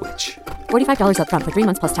mintmobile.com/switch. $45 up front for 3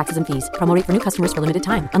 months plus taxes and fees. Promo rate for new customers for limited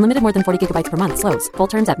time. Unlimited more than 40 gigabytes per month. Slows full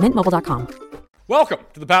terms at mintmobile.com. Welcome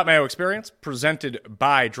to the Pat Mayo Experience, presented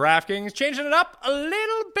by DraftKings. Changing it up a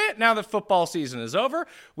little bit now that football season is over.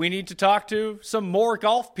 We need to talk to some more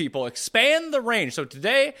golf people, expand the range. So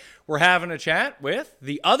today, we're having a chat with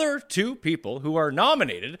the other 2 people who are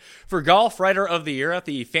nominated for Golf Writer of the Year at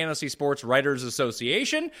the Fantasy Sports Writers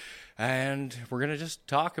Association. And we're going to just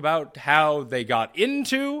talk about how they got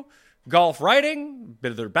into golf writing, a bit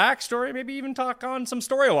of their backstory, maybe even talk on some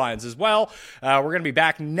storylines as well. We're going to be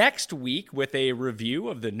back next week with a review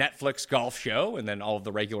of the Netflix golf show and then all of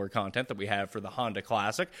the regular content that we have for the Honda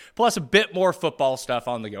Classic, plus a bit more football stuff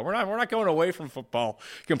on the go. We're not going away from football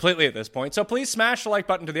completely at this point. So please smash the like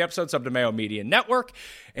button to the episode, sub to Mayo Media Network,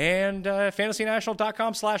 and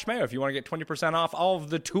fantasynational.com/Mayo if you want to get 20% off all of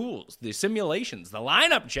the tools, the simulations, the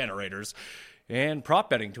lineup generators, and prop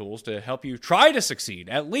betting tools to help you try to succeed,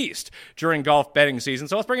 at least during golf betting season.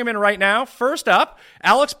 So let's bring him in right now. First up,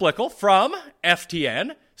 Alex Blickel from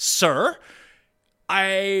FTN. Sir,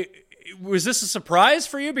 was this a surprise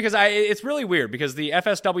for you? Because it's really weird, because the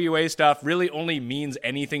FSWA stuff really only means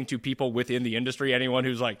anything to people within the industry. Anyone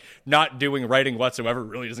who's like not doing writing whatsoever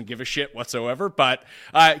really doesn't give a shit whatsoever. But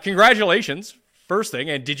congratulations, first thing.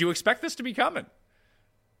 And did you expect this to be coming?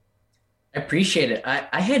 I appreciate it.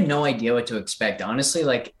 I had no idea what to expect. Honestly,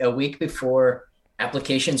 like a week before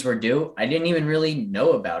applications were due, I didn't even really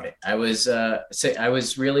know about it. I was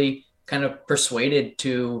really kind of persuaded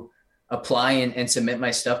to apply and submit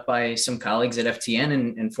my stuff by some colleagues at FTN,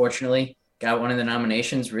 and fortunately got one of the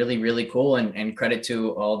nominations. Really, really cool. And credit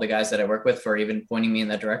to all the guys that I work with for even pointing me in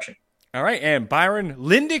that direction. All right. And Byron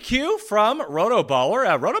Lindeque from Rotoballer.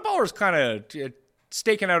 Rotoballer's kind of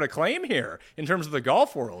staking out a claim here in terms of the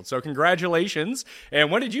golf world. So congratulations. And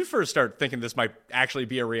when did you first start thinking this might actually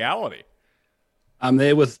be a reality? I'm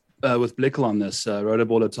there with Blickel on this.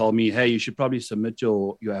 Rotoballer told me, hey, you should probably submit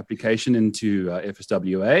your application into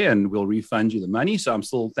FSWA and we'll refund you the money. So I'm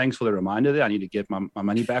still, thanks for the reminder there. I need to get my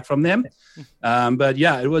money back from them. But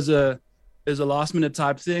yeah, it was a last minute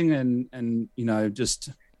type thing, and you know, just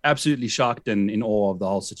absolutely shocked and in awe of the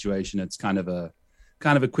whole situation. It's kind of a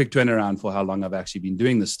quick turnaround for how long I've actually been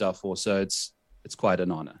doing this stuff for. So it's quite an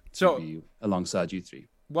honor to be alongside you 3.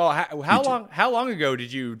 Well, how long ago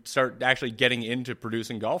did you start actually getting into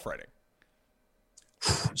producing golf writing?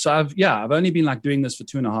 So I've only been like doing this for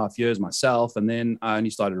 2.5 years myself. And then I only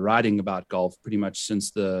started writing about golf pretty much since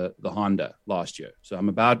the Honda last year. So I'm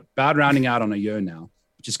about rounding out on a year now,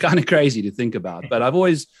 which is kind of crazy to think about, but I've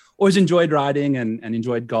always enjoyed writing and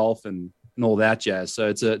enjoyed golf and all that jazz. So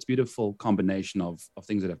it's a beautiful combination of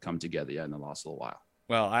things that have come together in the last little while.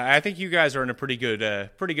 Well, I think you guys are in a pretty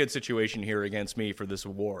good situation here against me for this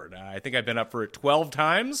award. I think I've been up for it 12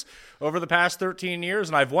 times over the past 13 years,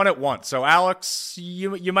 and I've won it once. So, Alex,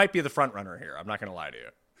 you might be the front runner here. I'm not going to lie to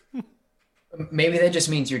you. Maybe that just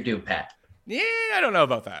means you're due, Pat. Yeah, I don't know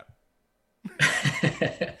about that.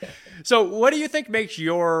 So, what do you think makes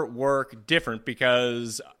your work different?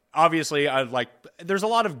 Because obviously, there's a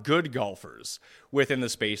lot of good golfers within the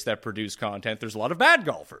space that produce content. There's a lot of bad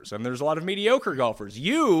golfers, and there's a lot of mediocre golfers.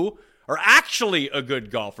 You are actually a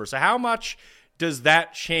good golfer. So how much does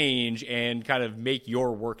that change and kind of make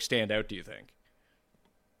your work stand out, do you think?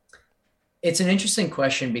 It's an interesting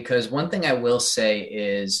question, because one thing I will say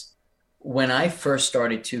is when I first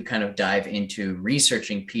started to kind of dive into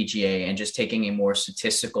researching PGA and just taking a more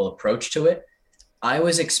statistical approach to it, I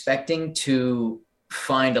was expecting to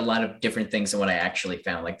find a lot of different things than what I actually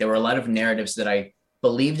found. Like, there were a lot of narratives that I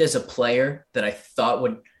believed as a player that I thought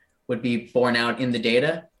would be borne out in the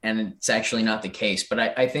data, and it's actually not the case. But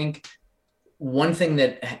I think one thing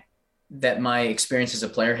that my experience as a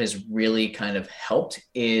player has really kind of helped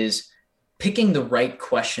is picking the right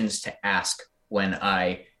questions to ask when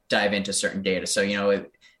I dive into certain data. So,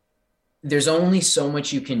 there's only so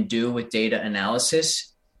much you can do with data analysis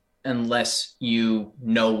unless you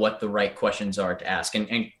know what the right questions are to ask,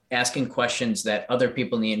 and asking questions that other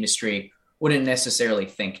people in the industry wouldn't necessarily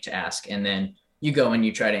think to ask. And then you go and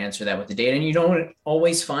you try to answer that with the data, and you don't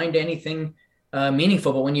always find anything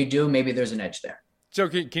meaningful, but when you do, maybe there's an edge there. So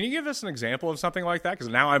can you give us an example of something like that? Because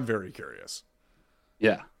now I'm very curious.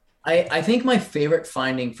 Yeah. I think my favorite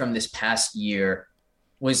finding from this past year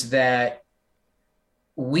was that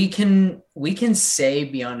we can say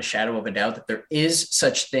beyond a shadow of a doubt that there is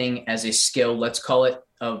such thing as a skill, let's call it,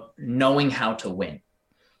 of knowing how to win.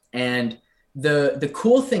 And the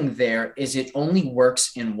cool thing there is it only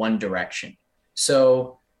works in one direction.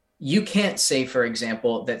 So you can't say, for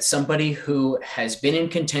example, that somebody who has been in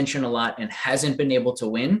contention a lot and hasn't been able to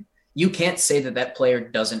win, you can't say that that player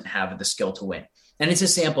doesn't have the skill to win. And it's a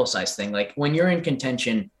sample size thing. Like, when you're in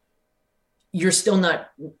contention, you're still not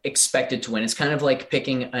expected to win. It's kind of like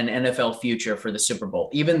picking an NFL future for the Super Bowl.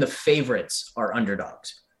 Even the favorites are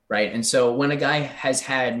underdogs, right? And so when a guy has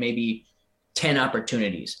had maybe 10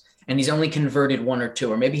 opportunities and he's only converted one or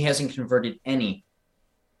two, or maybe he hasn't converted any,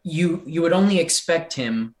 you would only expect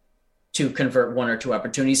him to convert one or two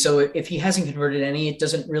opportunities. So if he hasn't converted any, it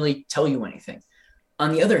doesn't really tell you anything.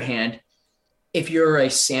 On the other hand, if you're a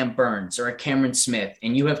Sam Burns or a Cameron Smith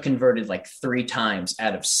and you have converted like 3 times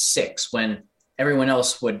out of 6 when everyone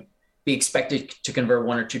else would be expected to convert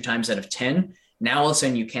 1 or 2 times out of 10, now all of a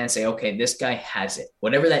sudden you can say, okay, this guy has it.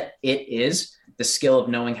 Whatever that it is, the skill of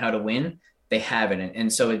knowing how to win, they have it.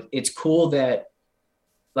 And so it's cool that,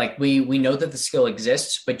 like, we know that the skill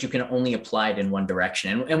exists, but you can only apply it in one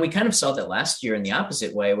direction. And we kind of saw that last year in the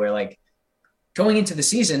opposite way, where, like, going into the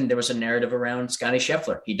season, there was a narrative around Scotty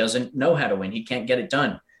Scheffler. He doesn't know how to win. He can't get it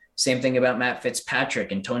done. Same thing about Matt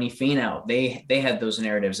Fitzpatrick and Tony Finau. They had those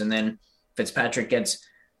narratives. And then Fitzpatrick gets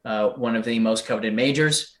one of the most coveted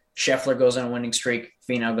majors. Scheffler goes on a winning streak.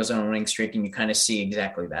 Finau goes on a winning streak. And you kind of see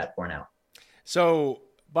exactly that borne out. So,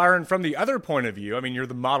 Byron, from the other point of view, I mean, you're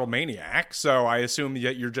the model maniac. So I assume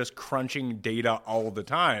that you're just crunching data all the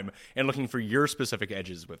time and looking for your specific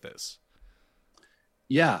edges with this.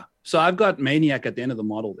 Yeah. So I've got Maniac at the end of the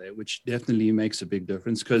model there, which definitely makes a big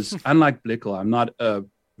difference, because unlike Blickle, I'm not a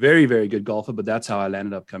very, very good golfer, but that's how I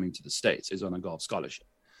landed up coming to the States, is on a golf scholarship.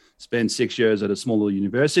 Spent 6 years at a small little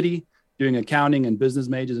university doing accounting and business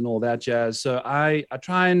majors and all that jazz. So I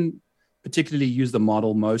try and particularly use the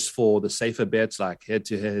model most for the safer bets, like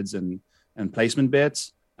head-to-heads and placement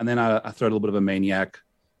bets. And then I throw a little bit of a Maniac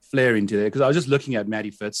flair into there, because I was just looking at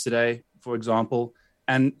Matty Fitz today, for example,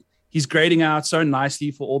 and he's grading out so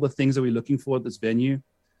nicely for all the things that we're looking for at this venue.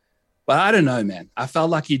 But I don't know, man. I felt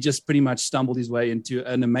like he just pretty much stumbled his way into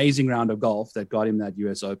an amazing round of golf that got him that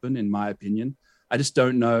US Open, in my opinion. I just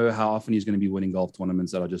don't know how often he's going to be winning golf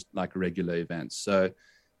tournaments that are just like regular events. So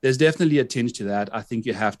there's definitely a tinge to that. I think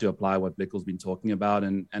you have to apply what Blickle's been talking about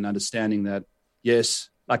and understanding that, yes,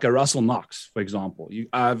 like a Russell Knox, for example,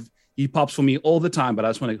 he pops for me all the time, but I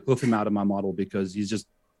just want to hoof him out of my model because he's just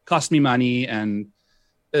cost me money and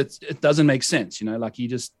it doesn't make sense, like he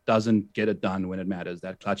just doesn't get it done when it matters.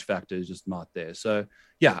 That clutch factor is just not there. So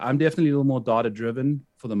yeah, I'm definitely a little more data driven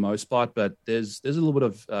for the most part, but there's a little bit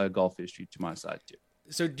of golf history to my side too.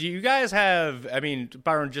 So do you guys have, I mean,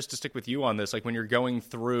 Byron, just to stick with you on this, like when you're going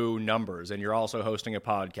through numbers and you're also hosting a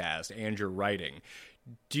podcast and you're writing,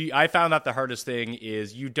 I found that the hardest thing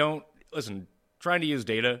is trying to use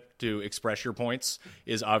data to express your points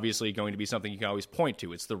is obviously going to be something you can always point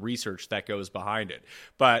to. It's the research that goes behind it.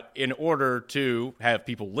 But in order to have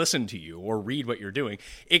people listen to you or read what you're doing,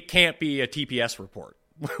 it can't be a TPS report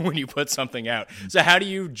when you put something out. So how do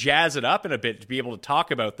you jazz it up in a bit to be able to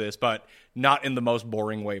talk about this, but not in the most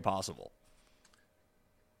boring way possible?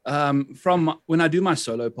 From when I do my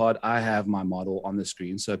solo pod, I have my model on the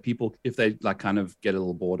screen. So people, if they like kind of get a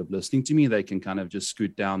little bored of listening to me, they can kind of just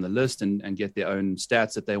scoot down the list and get their own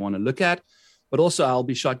stats that they want to look at. But also I'll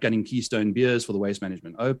be shotgunning Keystone beers for the Waste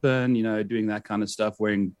Management Open, you know, doing that kind of stuff,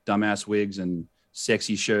 wearing dumbass wigs and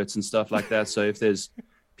sexy shirts and stuff like that. So if there's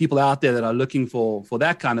people out there that are looking for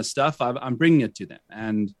that kind of stuff, I'm bringing it to them.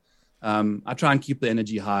 And I try and keep the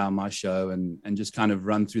energy high on my show and just kind of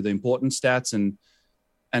run through the important stats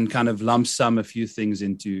and kind of lump sum a few things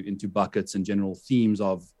into buckets and general themes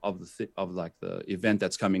of the event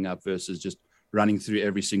that's coming up versus just running through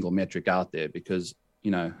every single metric out there, because, you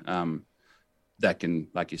know, that can,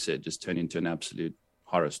 like you said, just turn into an absolute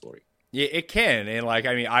horror story. Yeah, it can. And like,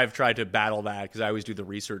 I mean, I've tried to battle that because I always do the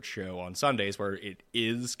research show on Sundays where it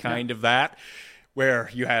is kind of that, where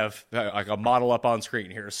you have like a model up on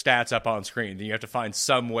screen, here are stats up on screen, then you have to find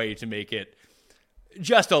some way to make it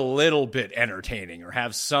just a little bit entertaining or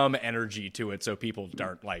have some energy to it so people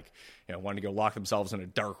aren't like, you know, wanting to go lock themselves in a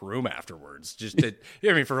dark room afterwards. Just to,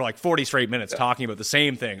 I mean, for like 40 straight minutes talking about the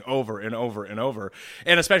same thing over and over and over.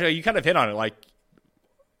 And especially, you kind of hit on it, like,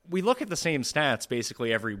 we look at the same stats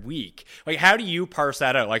basically every week. Like, how do you parse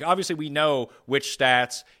that out? Like, obviously we know which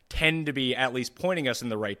stats tend to be at least pointing us in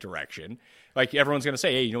the right direction. Like, everyone's going to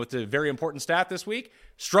say, hey, you know what's a very important stat this week?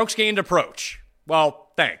 Strokes gained approach.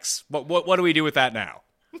 Well, thanks. What do we do with that now?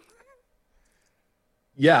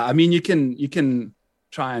 Yeah, I mean, you can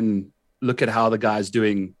try and look at how the guy's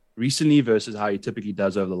doing recently versus how he typically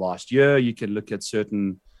does over the last year. You can look at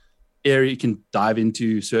certain area, you can dive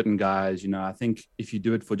into certain guys. You know, I think if you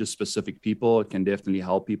do it for just specific people, it can definitely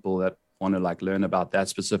help people that want to like learn about that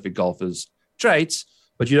specific golfer's traits.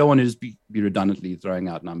 But you don't want to just be redundantly throwing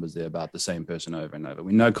out numbers there about the same person over and over.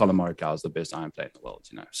 We know Colin Morikawa is the best iron player in the world,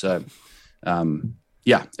 you know. So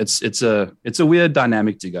yeah, it's a weird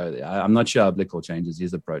dynamic to go there. I'm not sure how Blickle changes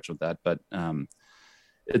his approach with that, but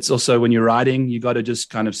it's also when you're riding, you got to just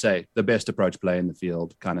kind of say the best approach play in the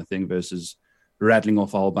field kind of thing versus rattling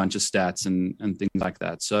off a whole bunch of stats and things like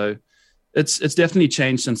that. So it's definitely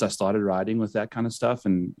changed since I started riding with that kind of stuff,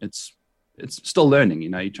 and it's still learning. You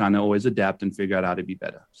know, you're trying to always adapt and figure out how to be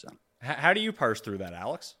better. So how do you parse through that,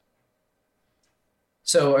 Alex?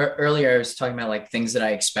 So earlier I was talking about like things that I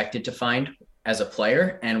expected to find as a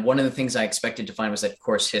player. And one of the things I expected to find was that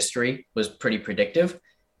course history was pretty predictive.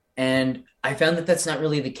 And I found that that's not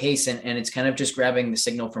really the case. And it's kind of just grabbing the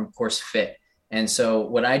signal from course fit. And so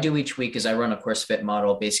what I do each week is I run a course fit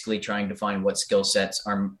model, basically trying to find what skill sets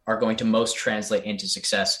are going to most translate into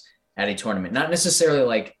success at a tournament. Not necessarily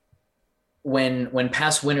like when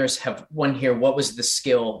past winners have won here, what was the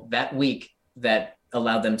skill that week that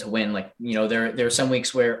allowed them to win? Like, you know, there are some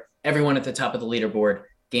weeks where everyone at the top of the leaderboard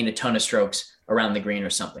gained a ton of strokes around the green or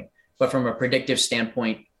something. But from a predictive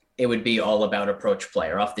standpoint, it would be all about approach play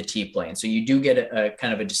or off the tee play. And so you do get a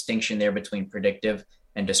kind of a distinction there between predictive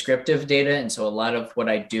and descriptive data. And so a lot of what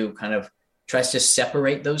I do kind of tries to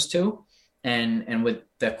separate those two. And with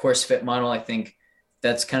the course fit model, I think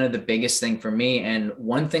that's kind of the biggest thing for me. And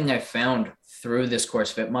one thing I found through this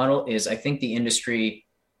course fit model is I think the industry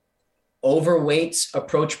overweights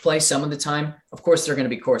approach play some of the time. Of course, there are going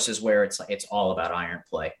to be courses where it's all about iron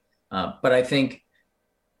play. But I think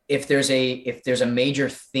if there's a major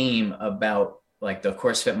theme about like the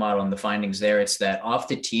course fit model and the findings there, it's that off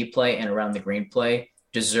the tee play and around the green play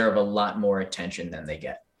deserve a lot more attention than they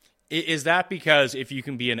get. Is that because if you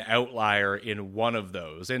can be an outlier in one of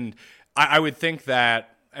those, and I would think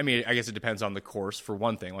that, I mean, I guess it depends on the course for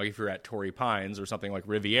one thing. Like if you're at Torrey Pines or something like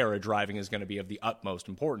Riviera, driving is going to be of the utmost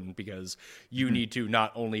importance because you need to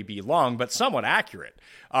not only be long, but somewhat accurate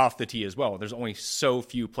off the tee as well. There's only so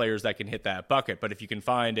few players that can hit that bucket. But if you can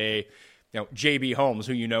find JB Holmes,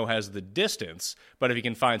 who you know has the distance, but if you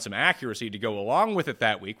can find some accuracy to go along with it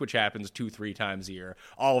that week, which happens 2-3 times a year,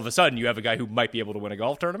 all of a sudden you have a guy who might be able to win a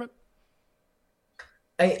golf tournament.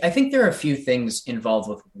 I think there are a few things involved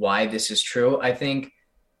with why this is true. I think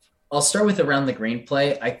I'll start with around the green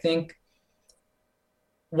play. I think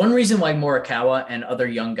one reason why Morikawa and other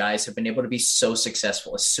young guys have been able to be so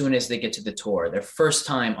successful as soon as they get to the tour, their first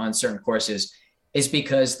time on certain courses, is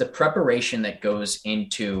because the preparation that goes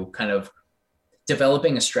into kind of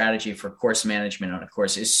developing a strategy for course management on a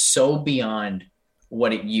course is so beyond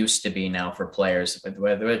what it used to be now for players,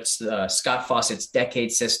 whether it's Scott Fawcett's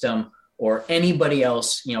decade system or anybody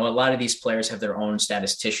else. A lot of these players have their own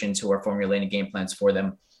statisticians who are formulating game plans for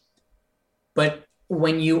them. But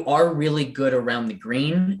when you are really good around the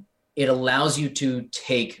green, it allows you to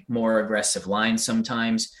take more aggressive lines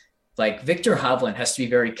sometimes. Like Victor Hovland has to be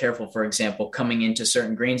very careful, for example, coming into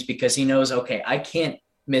certain greens, because he knows, okay, I can't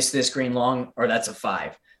miss this green long or that's a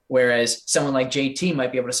 5. Whereas someone like JT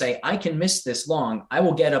might be able to say, I can miss this long. I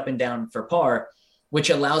will get up and down for par, which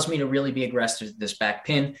allows me to really be aggressive at this back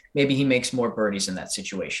pin. Maybe he makes more birdies in that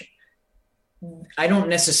situation. I don't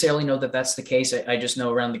necessarily know that that's the case. I just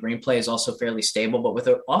know around the green play is also fairly stable, but with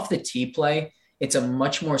an off the tee play, it's a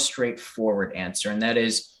much more straightforward answer. And that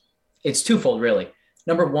is, it's twofold really.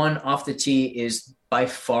 Number one, off the tee is by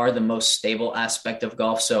far the most stable aspect of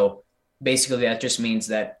golf. So basically that just means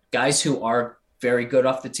that guys who are very good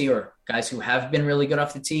off the tee, or guys who have been really good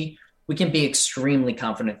off the tee, we can be extremely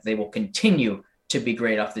confident that they will continue to be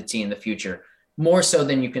great off the tee in the future. More so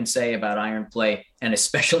than you can say about iron play, and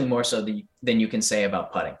especially more so than you can say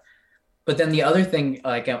about putting. But then the other thing,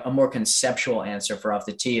 like a more conceptual answer for off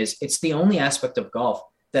the tee, is it's the only aspect of golf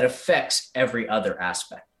that affects every other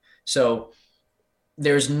aspect. So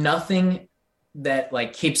there's nothing that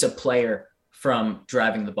like keeps a player from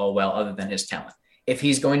driving the ball well other than his talent. If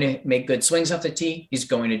he's going to make good swings off the tee, he's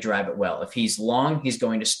going to drive it well. If he's long, he's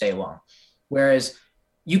going to stay long. Whereas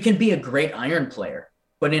you can be a great iron player,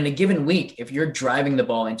 but in a given week, if you're driving the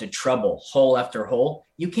ball into trouble hole after hole,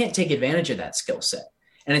 you can't take advantage of that skill set.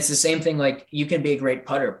 And it's the same thing, like you can be a great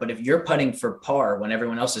putter, but if you're putting for par when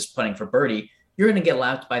everyone else is putting for birdie, you're going to get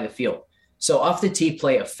lapped by the field. So off the tee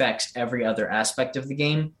play affects every other aspect of the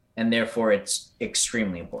game, and therefore it's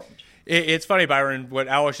extremely important. It's funny, Byron, what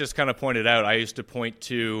Alex just kind of pointed out, I used to point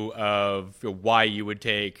to why you would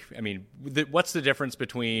take, what's the difference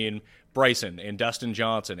between Bryson and Dustin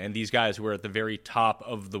Johnson and these guys who are at the very top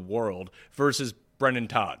of the world versus Brendan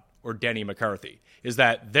Todd or Denny McCarthy, is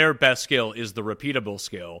that their best skill is the repeatable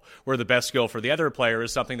skill, where the best skill for the other player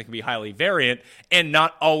is something that can be highly variant and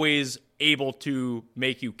not always able to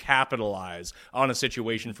make you capitalize on a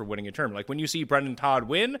situation for winning a tournament. Like when you see Brendan Todd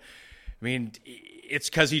win, it's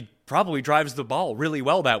because he probably drives the ball really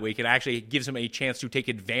well that week and actually gives him a chance to take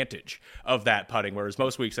advantage of that putting, whereas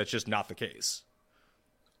most weeks that's just not the case.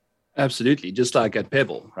 Absolutely. Just like at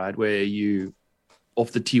Pebble, right, where you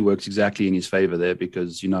off the tee works exactly in his favor there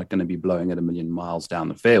because you're not going to be blowing it a million miles down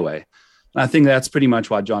the fairway. And I think that's pretty much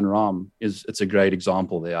why Jon Rahm it's a great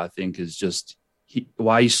example there, I think, is just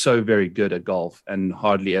why he's so very good at golf and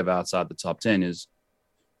hardly ever outside the top 10 is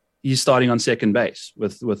he's starting on second base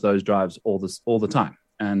with those drives all the time.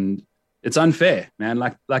 And it's unfair, man.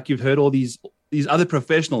 Like you've heard all these other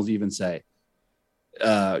professionals even say,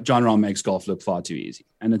 Jon Rahm makes golf look far too easy.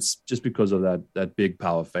 And it's just because of that big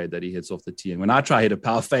power fade that he hits off the tee. And when I try to hit a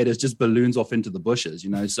power fade, it just balloons off into the bushes,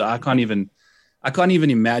 so I can't even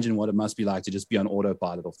imagine what it must be like to just be on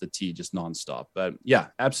autopilot off the tee, just nonstop. But yeah,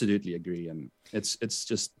 absolutely agree. And it's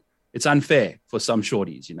unfair for some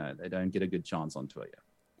shorties, they don't get a good chance on tour yet.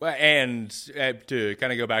 Well, and to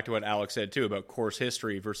kind of go back to what Alex said, too, about course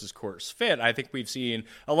history versus course fit, I think we've seen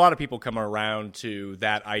a lot of people come around to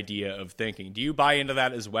that idea of thinking. Do you buy into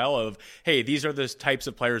that as well of, hey, these are the types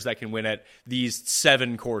of players that can win at these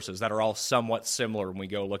 7 courses that are all somewhat similar when we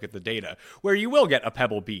go look at the data, where you will get a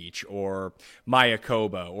Pebble Beach or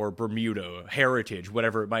Mayakoba or Bermuda, Heritage,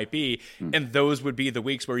 whatever it might be, and those would be the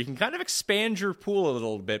weeks where you can kind of expand your pool a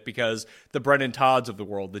little bit because the Brendan Todds of the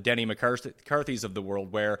world, the Denny McCarthys of the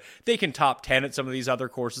world, where they can top 10 at some of these other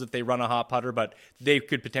courses if they run a hot putter, but they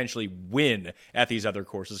could potentially win at these other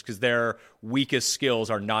courses because their weakest skills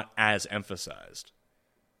are not as emphasized.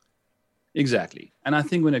 Exactly. And I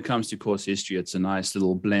think when it comes to course history, it's a nice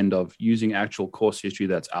little blend of using actual course history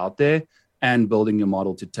that's out there and building your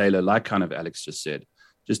model to tailor, like kind of Alex just said,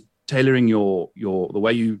 just tailoring the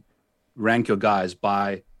way you rank your guys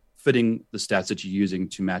by fitting the stats that you're using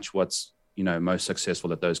to match what's most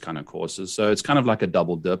successful at those kind of courses. So it's kind of like a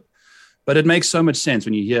double dip, but it makes so much sense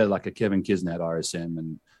when you hear like a Kevin Kisner at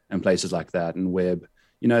RSM and places like that and Webb,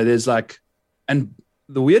 there's like, and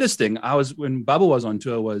the weirdest thing when Bubba was on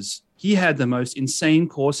tour was he had the most insane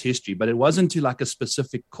course history, but it wasn't to like a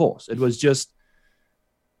specific course. It was just,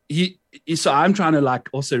 so I'm trying to like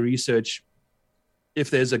also research if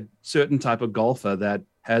there's a certain type of golfer that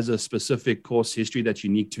has a specific course history that's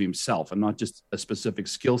unique to himself and not just a specific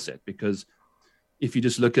skill set. Because if you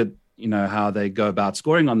just look at, how they go about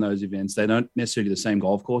scoring on those events, they don't necessarily the same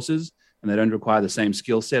golf courses and they don't require the same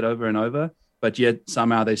skill set over and over, but yet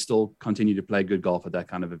somehow they still continue to play good golf at that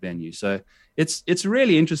kind of a venue. So it's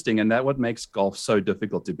really interesting. And that's what makes golf so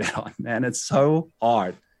difficult to bet on, man. It's so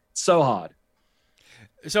hard. It's so hard.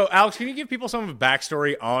 So, Alex, can you give people some of the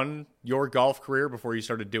backstory on your golf career before you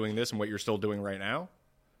started doing this and what you're still doing right now?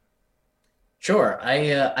 Sure.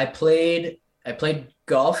 I played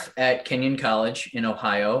golf at Kenyon College in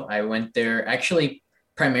Ohio. I went there actually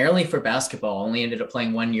primarily for basketball. Only ended up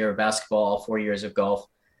playing 1 year of basketball, all 4 years of golf.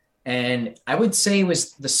 And I would say it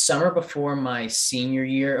was the summer before my senior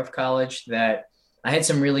year of college that I had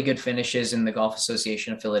some really good finishes in the Golf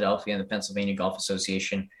Association of Philadelphia and the Pennsylvania Golf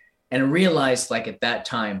Association, and realized like at that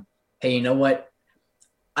time, hey, you know what?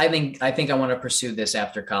 I think I want to pursue this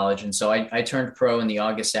after college. And so I turned pro in the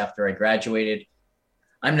August after I graduated.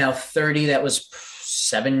 I'm now 30. That was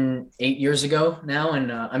 7-8 years ago now.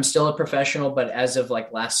 And I'm still a professional, but as of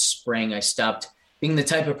like last spring, I stopped being the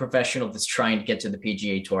type of professional that's trying to get to the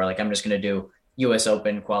PGA Tour. Like I'm just going to do US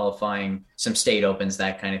Open qualifying, some state opens,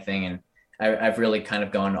 that kind of thing. And I've really kind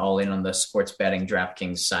of gone all in on the sports betting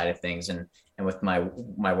DraftKings side of things and with my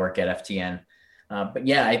work at FTN. But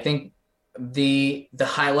yeah, I think the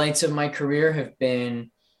highlights of my career have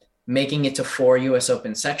been making it to 4 US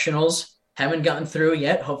Open sectionals. Haven't gotten through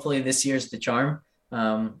yet. Hopefully this year's the charm.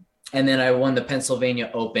 And then I won the Pennsylvania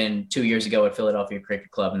Open 2 years ago at Philadelphia Cricket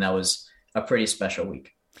Club. And that was a pretty special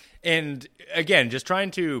week. And again, just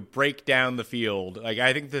trying to break down the field. Like,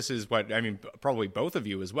 I think this is what, I mean, probably both of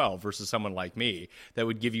you as well, versus someone like me that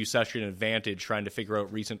would give you such an advantage trying to figure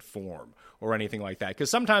out recent form or anything like that.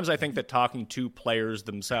 Because sometimes I think that talking to players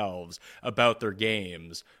themselves about their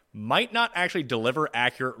games might not actually deliver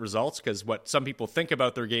accurate results, because what some people think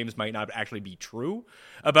about their games might not actually be true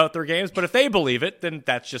about their games. But if they believe it, then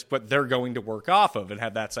that's just what they're going to work off of and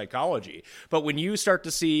have that psychology. But when you start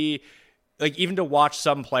to see, like, even to watch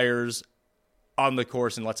some players on the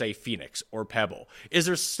course in, let's say, Phoenix or Pebble, is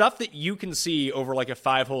there stuff that you can see over like a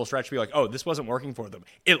 5-hole stretch to be like, oh, this wasn't working for them?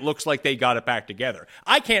 It looks like they got it back together.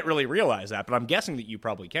 I can't really realize that, but I'm guessing that you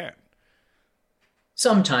probably can.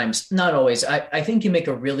 Sometimes, not always. I think you make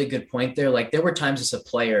a really good point there. Like there were times as a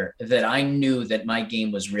player that I knew that my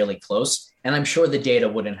game was really close, and I'm sure the data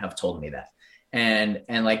wouldn't have told me that. And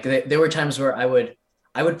like there were times where I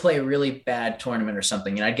would play a really bad tournament or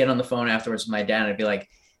something, and I'd get on the phone afterwards with my dad and I'd be like,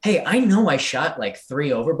 hey, I know I shot like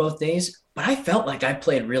 3 over both days, but I felt like I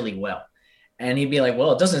played really well. And he'd be like,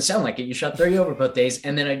 well, it doesn't sound like it. You shot 30 over both days.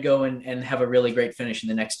 And then I'd go and have a really great finish in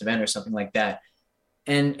the next event or something like that.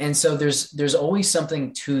 And so there's always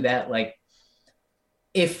something to that. Like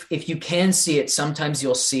if you can see it, sometimes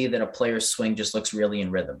you'll see that a player's swing just looks really in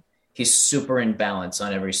rhythm. He's super in balance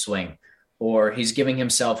on every swing, or he's giving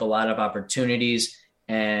himself a lot of opportunities.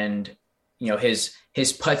 And, you know, his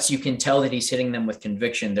putts, you can tell that he's hitting them with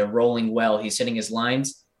conviction. They're rolling well. He's hitting his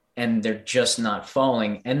lines and they're just not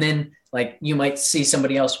falling. And then like you might see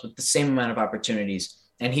somebody else with the same amount of opportunities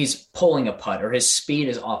and he's pulling a putt or his speed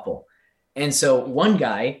is awful. And so one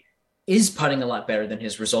guy is putting a lot better than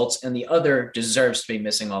his results, and the other deserves to be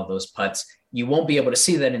missing all those putts. You won't be able to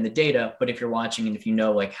see that in the data, but if you're watching and if you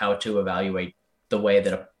know like how to evaluate the way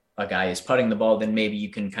that a guy is putting the ball, then maybe you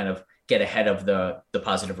can kind of get ahead of the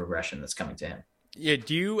positive regression that's coming to him. Yeah,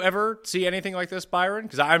 do you ever see anything like this, Byron?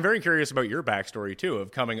 Because I'm very curious about your backstory, too,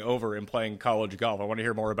 of coming over and playing college golf. I want to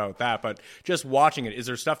hear more about that. But just watching it, is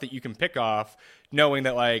there stuff that you can pick off knowing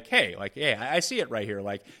that, like, hey, like, yeah, I see it right here.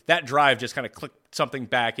 Like, that drive just kind of clicked something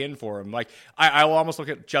back in for him. Like, I will almost look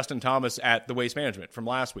at Justin Thomas at the Waste Management from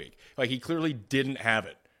last week. Like, he clearly didn't have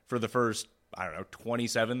it for the first,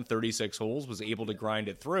 27, 36 holes, was able to grind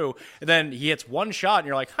it through. And then he hits one shot, and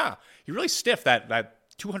you're like, he really stiffed that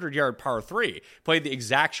 200-yard par 3, played the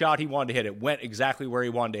exact shot he wanted to hit. It went exactly where he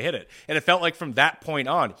wanted to hit it. And it felt like from that point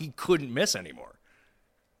on, he couldn't miss anymore.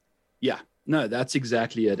 Yeah, no, that's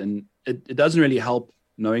exactly it. And it doesn't really help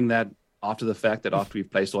knowing that after the fact, that after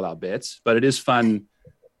we've placed all our bets, but it is fun,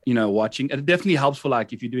 watching. It definitely helps for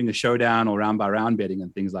like if you're doing a showdown or round by round betting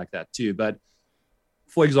and things like that too. But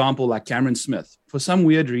for example, like Cameron Smith, for some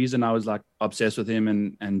weird reason, I was like obsessed with him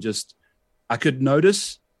and just, I could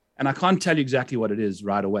notice. And I can't tell you exactly what it is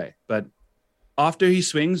right away, but after he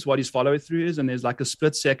swings, what his follow through is, and there's like a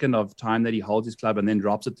split second of time that he holds his club and then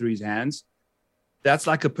drops it through his hands. That's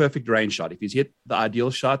like a perfect range shot. If he's hit the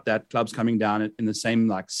ideal shot, that club's coming down in the same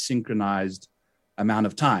like synchronized amount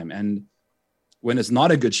of time. And when it's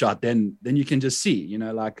not a good shot, then you can just see,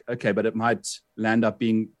 like, okay, but it might land up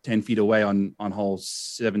being 10 feet away on hole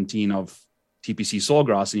 17 of TPC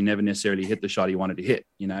Sawgrass, and he never necessarily hit the shot he wanted to hit,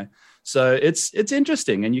 So it's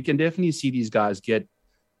interesting. And you can definitely see these guys get,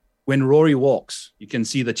 when Rory walks, you can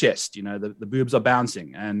see the chest, the boobs are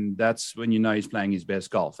bouncing. And that's when he's playing his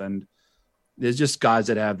best golf. And there's just guys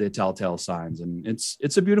that have their telltale signs. And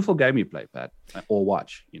it's a beautiful game you play, Pat, or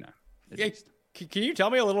watch, Yeah, Can you tell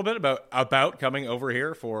me a little bit about coming over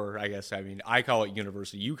here for, I call it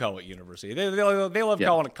university, you call it university. They love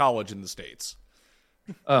calling it college in the States.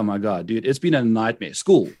 Oh my God, dude, it's been a nightmare.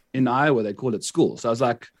 School in Iowa, they call it school. So I was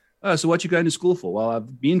like, oh, so what you going to school for? Well,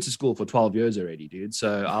 I've been to school for 12 years already, dude.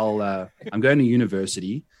 So I'm going to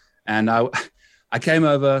university, and I came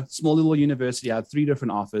over, small little university. I had 3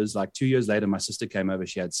 different offers. Like 2 years later, my sister came over.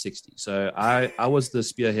 She had 60. So I was the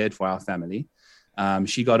spearhead for our family.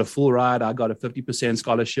 She got a full ride. I got a 50%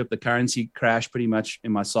 scholarship. The currency crashed pretty much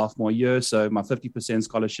in my sophomore year. So my 50%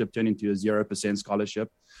 scholarship turned into a 0% scholarship.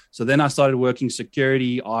 So then I started working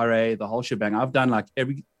security, RA, the whole shebang. I've done like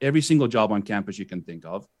every single job on campus you can think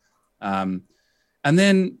of. And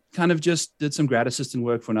then kind of just did some grad assistant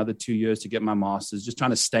work for another 2 years to get my master's, just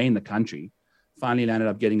trying to stay in the country. Finally landed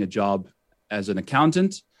up getting a job as an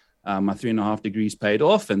accountant. My 3.5 degrees paid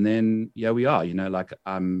off. And then, we are,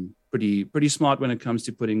 I'm pretty smart when it comes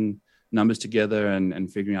to putting numbers together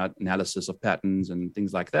and figuring out analysis of patterns and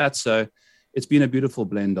things like that. So it's been a beautiful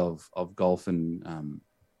blend of golf and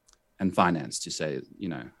finance, to say,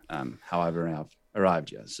 however I've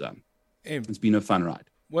arrived here. So it's been a fun ride.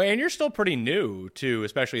 Well, and you're still pretty new to,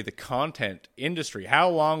 especially the content industry. How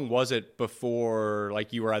long was it before,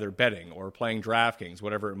 like, you were either betting or playing DraftKings,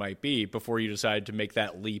 whatever it might be, before you decided to make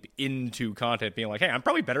that leap into content, being like, hey, I'm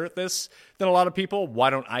probably better at this than a lot of people. Why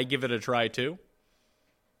don't I give it a try too?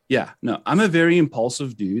 Yeah, no, I'm a very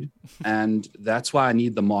impulsive dude. And that's why I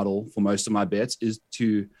need the model for most of my bets, is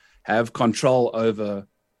to have control over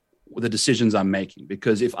the decisions I'm making.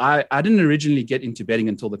 Because if I didn't originally get into betting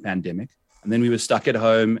until the pandemic, and then we were stuck at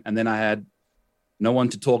home, and then I had no one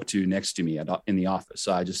to talk to next to me in the office.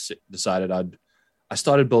 So I just decided I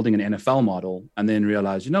started building an NFL model, and then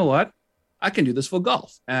realized, you know what, I can do this for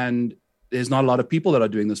golf. And there's not a lot of people that are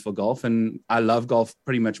doing this for golf. And I love golf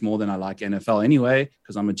pretty much more than I like NFL anyway,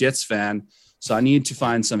 because I'm a Jets fan. So I need to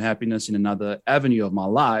find some happiness in another avenue of my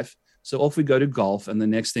life. So off we go to golf, and the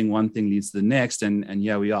next thing, one thing leads to the next. And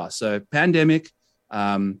yeah, we are. So pandemic,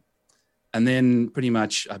 and then pretty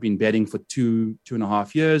much I've been betting for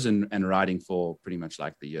 2.5 years and riding for pretty much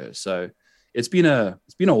like the year. So it's been a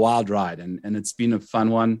wild ride, and it's been a fun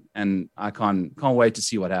one. And I can't wait to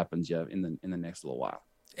see what happens in the next little while.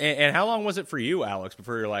 And how long was it for you, Alex,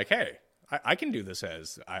 before you're like, hey, I can do this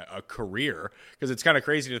as a career? Because it's kind of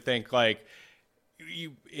crazy to think, like,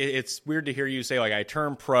 it's weird to hear you say, like, I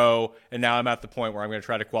turned pro and now I'm at the point where I'm going to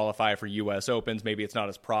try to qualify for US Opens. Maybe it's not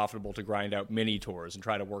as profitable to grind out mini tours and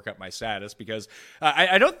try to work up my status, because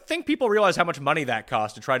I don't think people realize how much money that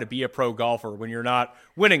costs to try to be a pro golfer when you're not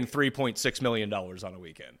winning $3.6 million on a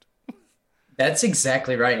weekend. That's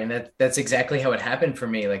exactly right. And that's exactly how it happened for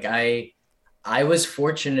me. Like I was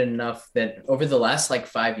fortunate enough that over the last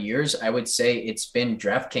 5 years, I would say it's been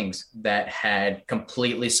DraftKings that had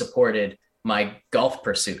completely supported my golf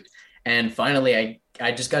pursuit. And finally,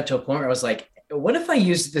 I just got to a point where I was like, what if I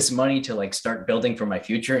used this money to start building for my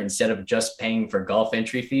future instead of just paying for golf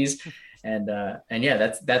entry fees? And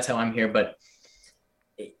yeah, that's how I'm here. But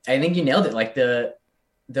I think you nailed it. Like the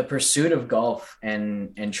pursuit of golf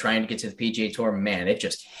and trying to get to the PGA Tour, man, it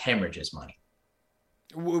just hemorrhages money.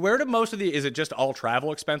 Where do most of is it just all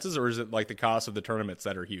travel expenses, or is it like the cost of the tournaments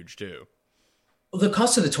that are huge too? Well, the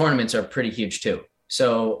cost of the tournaments are pretty huge too.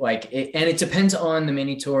 So it depends on the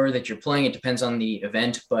mini tour that you're playing. It depends on the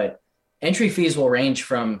event, but entry fees will range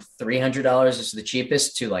from $300 is the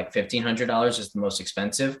cheapest to $1,500 is the most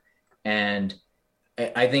expensive. And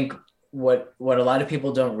I think what a lot of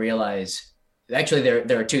people don't realize, actually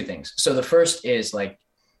there are two things. So the first is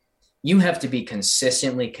you have to be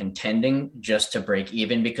consistently contending just to break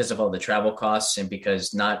even because of all the travel costs, and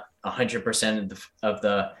because not 100% of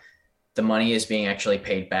the money is being actually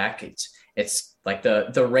paid back. It's like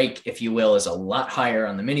the rake, if you will, is a lot higher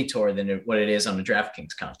on the mini tour than what it is on the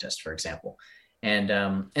DraftKings contest, for example. And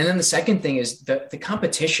then the second thing is the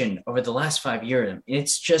competition over the last 5 years.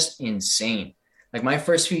 It's just insane. Like my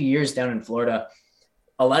first few years down in Florida,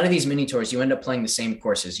 a lot of these mini tours, you end up playing the same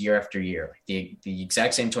courses year after year. The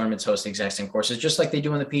exact same tournaments host the exact same courses, just like they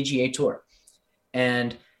do on the PGA Tour.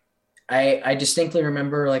 And I distinctly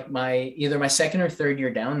remember either my second or third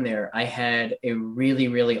year down there, I had a really,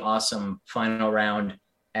 really awesome final round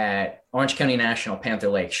at Orange County National, Panther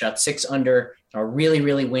Lake. Shot 6 under, a really,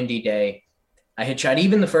 really windy day. I had shot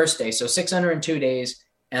even the first day, so 6 under in 2 days,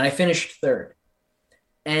 and I finished third.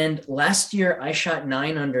 And last year I shot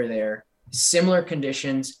 9 under there, similar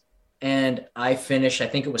conditions, and I finished, I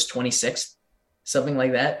think it was 26th, something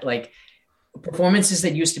like that. Performances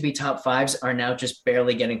that used to be top fives are now just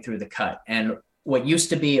barely getting through the cut. And what used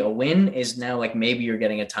to be a win is now maybe you're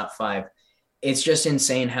getting a top 5. it's just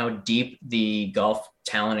insane how deep the golf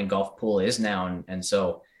talent and golf pool is now. And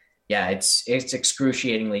so, yeah, it's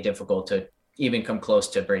excruciatingly difficult to even come close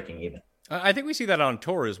to breaking even. I think we see that on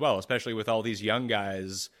tour as well, especially with all these young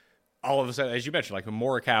guys. All of a sudden, as you mentioned, like a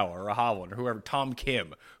Morikawa or a Hovland or whoever, Tom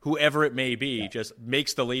Kim, whoever it may be, just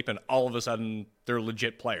makes the leap and all of a sudden they're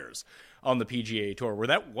legit players on the PGA Tour, where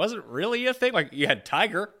that wasn't really a thing. Like you had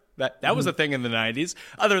Tiger. That was a thing in the 90s.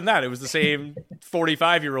 Other than that, it was the same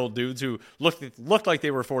 45-year-old dudes who looked like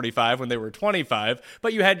they were 45 when they were 25,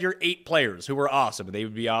 but you had your 8 players who were awesome, and they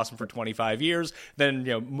would be awesome for 25 years. Then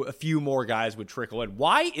a few more guys would trickle in.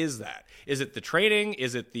 Why is that? Is it the training?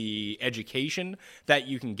 Is it the education that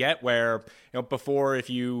you can get where, before,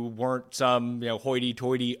 if you weren't some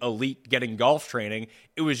hoity-toity elite getting golf training,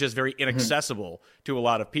 it was just very inaccessible to a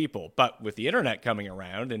lot of people. But with the internet coming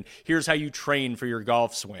around, and here's how you train for your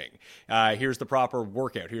golf swing. Here's the proper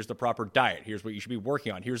workout. Here's the proper diet. Here's what you should be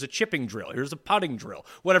working on. Here's a chipping drill. Here's a putting drill.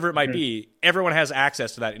 Whatever it might be, everyone has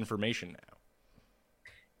access to that information now.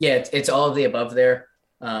 Yeah, it's all of the above there.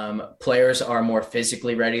 Players are more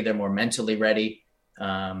physically ready. They're more mentally ready.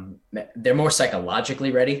 They're more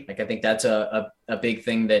psychologically ready. Like, I think that's a big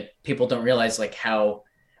thing that people don't realize, like how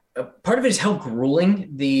part of it is how grueling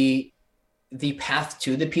the path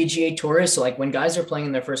to the PGA Tour is. So like when guys are playing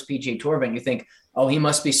in their first PGA Tour event, you think, oh, he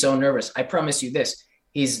must be so nervous. I promise you this,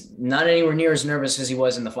 he's not anywhere near as nervous as he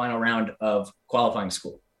was in the final round of qualifying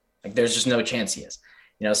school. Like there's just no chance he is,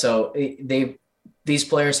 so these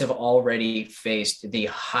players have already faced the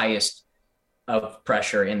highest of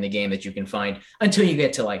pressure in the game that you can find until you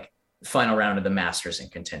get to like final round of the Masters in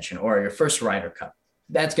contention or your first Ryder Cup.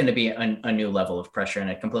 That's going to be a new level of pressure and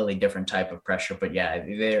a completely different type of pressure. But yeah,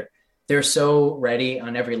 they're so ready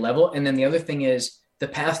on every level. And then the other thing is the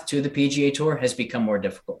path to the PGA Tour has become more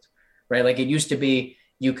difficult, right? Like it used to be,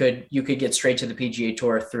 you could get straight to the PGA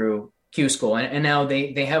Tour through Q School. And now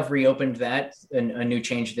they have reopened that, a new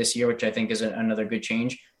change this year, which I think is another good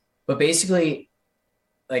change. But basically,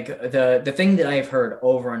 like the thing that I've heard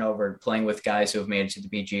over and over playing with guys who have made it to the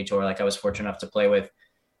PGA Tour, like I was fortunate enough to play with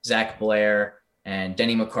Zach Blair and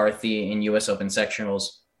Denny McCarthy in US Open sectionals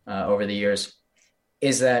over the years,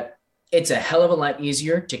 is that it's a hell of a lot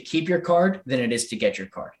easier to keep your card than it is to get your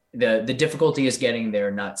card. The difficulty is getting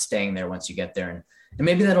there, not staying there once you get there. And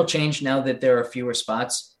maybe that'll change now that there are fewer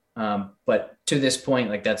spots. But to this point,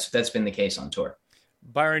 like that's been the case on tour.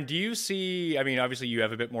 Byron, do you see, I mean, obviously you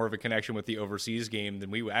have a bit more of a connection with the overseas game than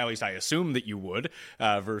we, at least I assume that you would,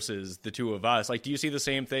 versus the two of us. Like, do you see the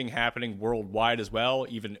same thing happening worldwide as well,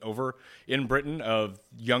 even over in Britain, of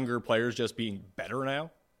younger players just being better now?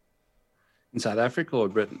 In South Africa or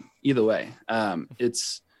Britain? Either way.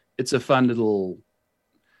 It's a fun little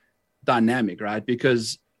dynamic, right?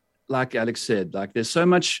 Because like Alex said, like there's so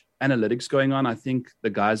much analytics going on. I think the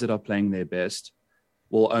guys that are playing their best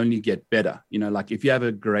will only get better. Like if you have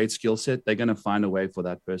a great skill set, they're going to find a way for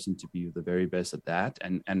that person to be the very best at that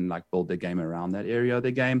and like build their game around that area of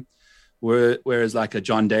their game. Whereas like a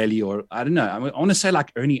John Daly or I don't know, I want to say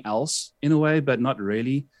like Ernie Els in a way, but not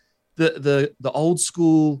really. The old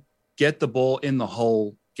school get the ball in the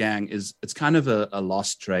hole gang it's kind of a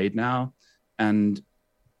lost trade now. And,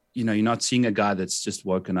 you're not seeing a guy that's just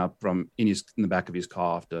woken up from in the back of his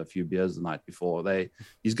car after a few beers the night before.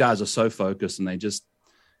 These guys are so focused and they just,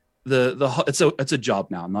 it's a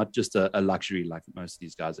job now, not just a luxury like most of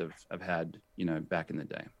these guys have had, back in the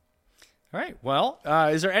day. All right. Well,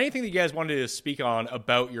 is there anything that you guys wanted to speak on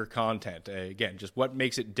about your content? Again, just what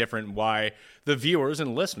makes it different and why the viewers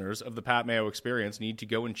and listeners of the Pat Mayo Experience need to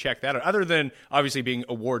go and check that out, other than obviously being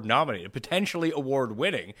award nominated, potentially award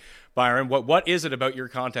winning. Byron, what is it about your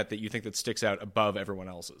content that you think that sticks out above everyone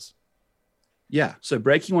else's? Yeah. So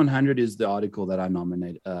Breaking 100 is the article that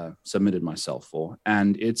I submitted myself for,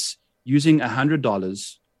 and it's using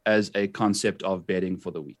 $100 as a concept of betting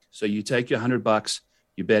for the week. So you take your $100,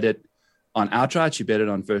 you bet it on outright, you bet it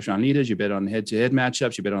on first round leaders, you bet on head-to-head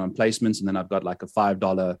matchups, you bet on placements, and then I've got like a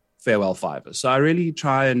 $5 farewell fiver. So I really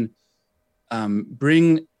try and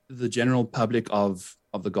bring the general public of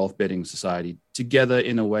the golf betting society together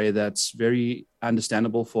in a way that's very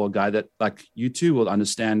understandable for a guy that like you two will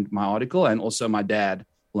understand my article, and also my dad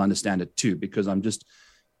will understand it too, because I'm just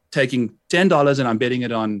taking $10 and I'm betting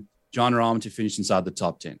it on Jon Rahm to finish inside the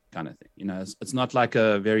top 10 kind of thing. It's not like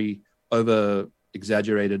a very over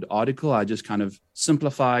exaggerated article. I just kind of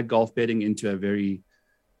simplify golf betting into a very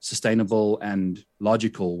sustainable and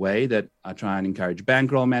logical way that I try and encourage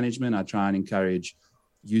bankroll management. I try and encourage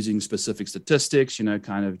using specific statistics,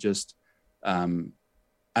 kind of just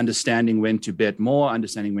understanding when to bet more,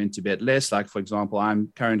 understanding when to bet less. Like, for example,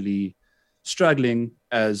 I'm currently struggling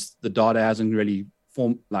as the data hasn't really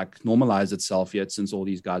normalized itself yet since all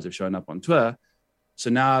these guys have shown up on tour. So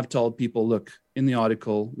now I've told people, look, in the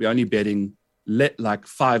article, we're only betting like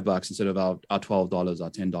 $5 instead of our $12, our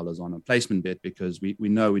 $10 on a placement bet, because we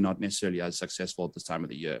know we're not necessarily as successful at this time of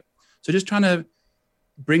the year. So just trying to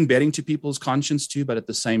bring betting to people's conscience too, but at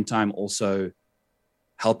the same time also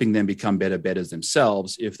helping them become better bettors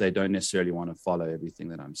themselves if they don't necessarily want to follow everything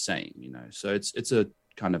that I'm saying, you know. So it's a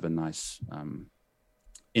kind of a nice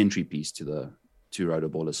entry piece to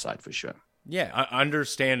Rotoballer's site for sure. Yeah,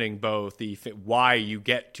 understanding both why you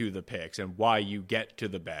get to the picks and why you get to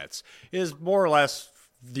the bets is more or less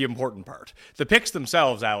the important part. The picks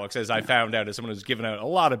themselves, Alex, as I found out as someone who's given out a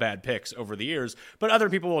lot of bad picks over the years, but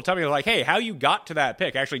other people will tell me like, hey, how you got to that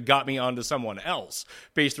pick actually got me onto someone else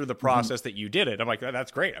based through the process that you did it. I'm like,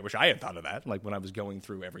 that's great. I wish I had thought of that, like when I was going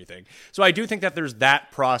through everything. So I do think that there's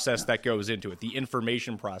that process that goes into it, the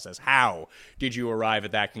information process. How did you arrive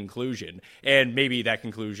at that conclusion? And maybe that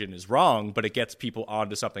conclusion is wrong, but it gets people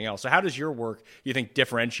onto something else. So how does your work, you think,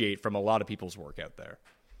 differentiate from a lot of people's work out there?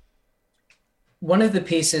 One of the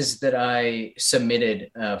pieces that I submitted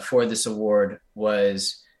for this award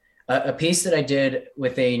was a piece that I did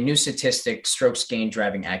with a new statistic, strokes gained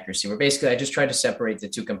driving accuracy, where basically I just tried to separate the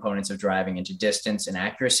two components of driving into distance and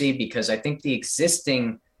accuracy, because I think the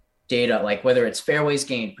existing data, like whether it's fairways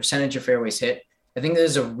gained, percentage of fairways hit, I think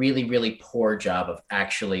there's a really, really poor job of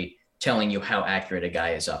actually telling you how accurate a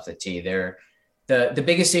guy is off the tee. The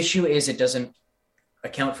biggest issue is it doesn't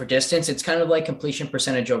account for distance. It's kind of like completion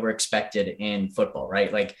percentage over expected in football,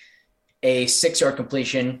 right? Like a 6-yard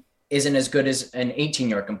completion isn't as good as an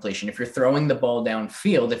 18-yard completion. If you're throwing the ball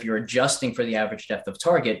downfield, if you're adjusting for the average depth of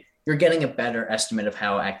target, you're getting a better estimate of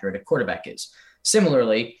how accurate a quarterback is.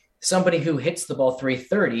 Similarly, somebody who hits the ball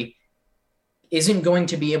 330 isn't going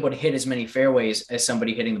to be able to hit as many fairways as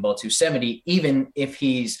somebody hitting the ball 270, even if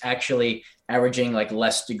he's actually averaging like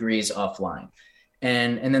less degrees offline.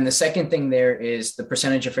 And then the second thing there is the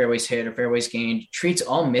percentage of fairways hit or fairways gained treats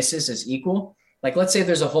all misses as equal. Like, let's say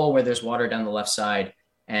there's a hole where there's water down the left side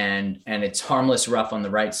and it's harmless rough on the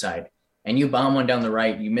right side, and you bomb one down the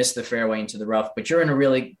right, you miss the fairway into the rough, but you're in a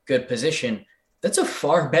really good position. That's a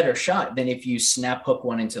far better shot than if you snap hook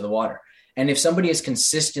one into the water. And if somebody is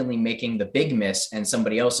consistently making the big miss and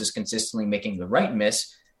somebody else is consistently making the right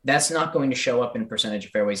miss, that's not going to show up in percentage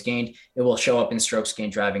of fairways gained. It will show up in strokes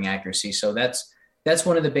gained driving accuracy. So that's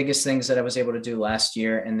one of the biggest things that I was able to do last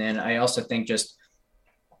year. And then I also think just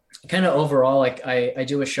kind of overall, like I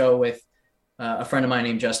do a show with a friend of mine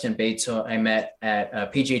named Justin Bates, who I met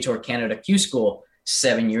at PGA Tour Canada Q School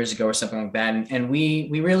 7 years ago or something like that. And we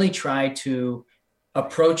really try to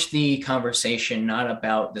approach the conversation not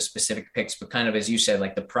about the specific picks, but kind of, as you said,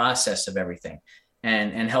 like the process of everything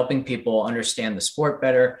and helping people understand the sport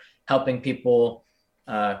better, helping people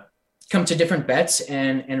come to different bets.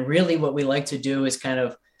 And really what we like to do is kind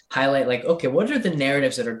of highlight like, okay, what are the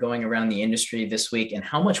narratives that are going around the industry this week and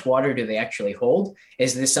how much water do they actually hold?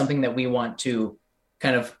 Is this something that we want to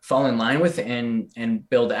kind of fall in line with and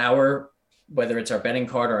build whether it's our betting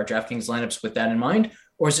card or our DraftKings lineups with that in mind?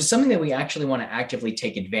 Or is it something that we actually want to actively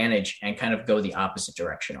take advantage and kind of go the opposite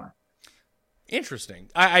direction on? Interesting.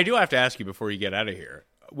 I do have to ask you before you get out of here.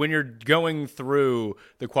 When you're going through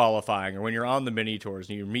the qualifying or when you're on the mini tours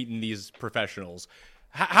and you're meeting these professionals,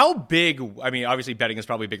 how big, I mean, obviously betting is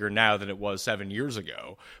probably bigger now than it was 7 years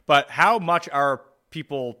ago, but how much are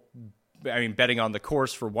people, betting on the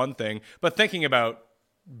course for one thing, but thinking about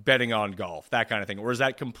betting on golf, that kind of thing? Or is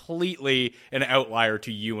that completely an outlier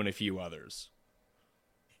to you and a few others?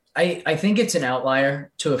 I think it's an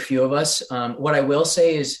outlier to a few of us. What I will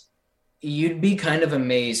say is, you'd be kind of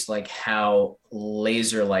amazed like how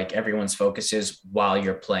laser like everyone's focus is while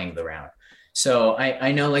you're playing the round. So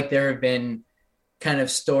I know like there have been kind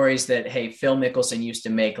of stories that, hey, Phil Mickelson used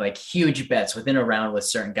to make like huge bets within a round with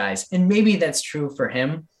certain guys. And maybe that's true for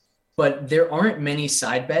him, but there aren't many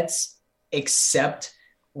side bets, except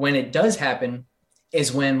when it does happen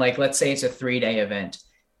is when, like, let's say it's a 3-day event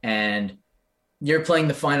and you're playing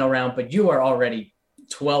the final round, but you are already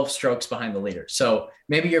 12 strokes behind the leader. So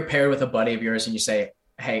maybe you're paired with a buddy of yours and you say,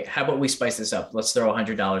 hey, how about we spice this up? Let's throw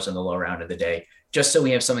 $100 on the low round of the day, just so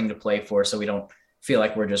we have something to play for, so we don't feel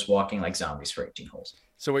like we're just walking like zombies for 18 holes.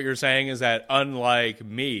 So what you're saying is that, unlike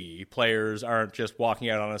me, players aren't just walking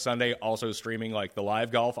out on a Sunday, also streaming like the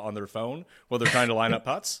live golf on their phone while they're trying to line up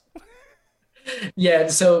putts? Yeah.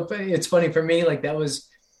 So it's funny for me, like that was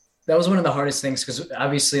one of the hardest things, because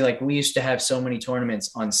obviously like we used to have so many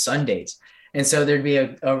tournaments on Sundays. And so there'd be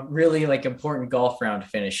a really like important golf round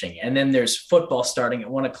finishing. And then there's football starting at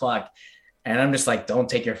 1:00. And I'm just like, don't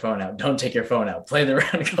take your phone out. Don't take your phone out. Play the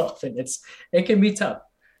round of golf. And it can be tough.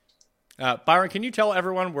 Byron, can you tell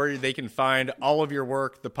everyone where they can find all of your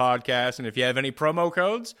work, the podcast, and if you have any promo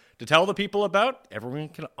codes to tell the people about? Everyone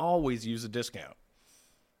can always use a discount.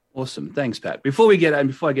 Awesome. Thanks, Pat. Before I get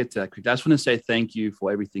to that quick, I just want to say thank you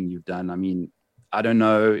for everything you've done. I mean, I don't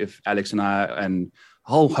know if Alex and I and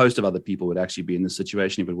a whole host of other people would actually be in this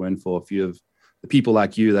situation if it weren't for a few of the people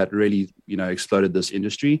like you that really, exploded this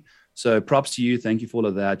industry. So props to you. Thank you for all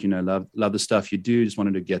of that. Love the stuff you do. Just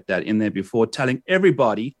wanted to get that in there before telling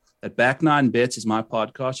everybody that Back Nine Bets is my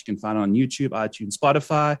podcast. You can find it on YouTube, iTunes,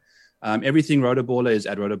 Spotify. Everything Rotoballer is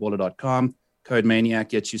at rotoballer.com. Code Maniac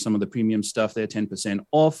gets you some of the premium stuff there, 10%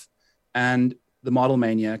 off. And the Model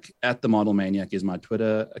Maniac at the Model Maniac is my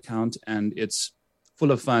Twitter account. And it's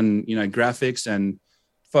full of fun, graphics and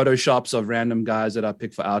Photoshops of random guys that I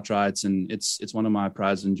pick for outrights. And it's one of my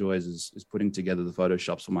prizes and joys is putting together the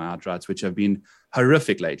Photoshops for my outrights, which have been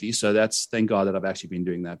horrific lately. So thank God that I've actually been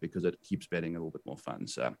doing that because it keeps betting a little bit more fun.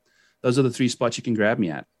 So those are the 3 spots you can grab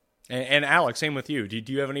me at. And Alex, same with you.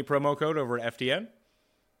 Do you have any promo code over at FTN?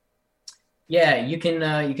 Yeah, you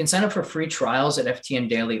can sign up for free trials at FTN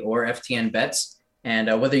Daily or FTN Bets.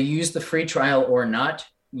 And whether you use the free trial or not,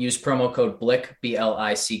 use promo code BLICK,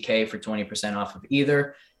 BLICK, for 20% off of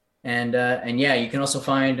either. And yeah, you can also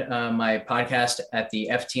find my podcast at the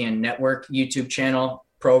FTN Network YouTube channel,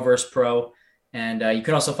 Pro vs. Pro. And you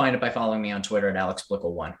can also find it by following me on Twitter at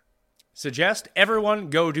AlexBlickle1. Suggest everyone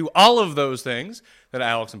go do all of those things that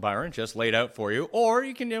Alex and Byron just laid out for you, or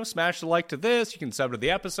you can smash the like to this, you can sub to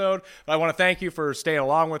the episode. But I want to thank you for staying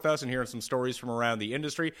along with us and hearing some stories from around the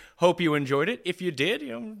industry. Hope you enjoyed it. If you did,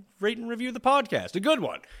 rate and review the podcast. A good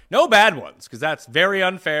one. No bad ones, because that's very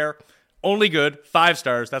unfair. Only good, 5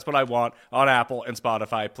 stars. That's what I want on Apple and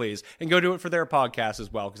Spotify, please. And go do it for their podcast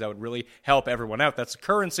as well, because that would really help everyone out. That's the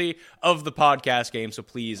currency of the podcast game, so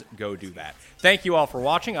please go do that. Thank you all for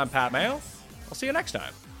watching. I'm Pat Mayo. I'll see you next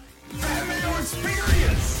time. Pat Mayo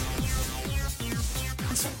Experience!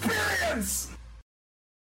 Experience!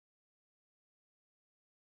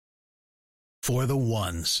 For the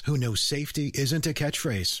ones who know safety isn't a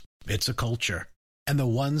catchphrase, it's a culture. And the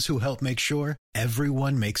ones who help make sure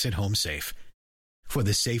everyone makes it home safe. For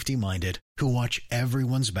the safety-minded who watch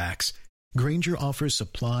everyone's backs, Grainger offers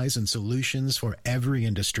supplies and solutions for every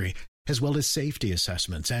industry, as well as safety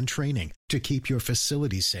assessments and training to keep your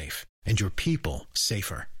facilities safe and your people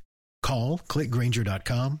safer. Call, click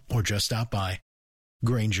Grainger.com, or just stop by.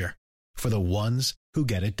 Grainger, for the ones who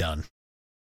get it done.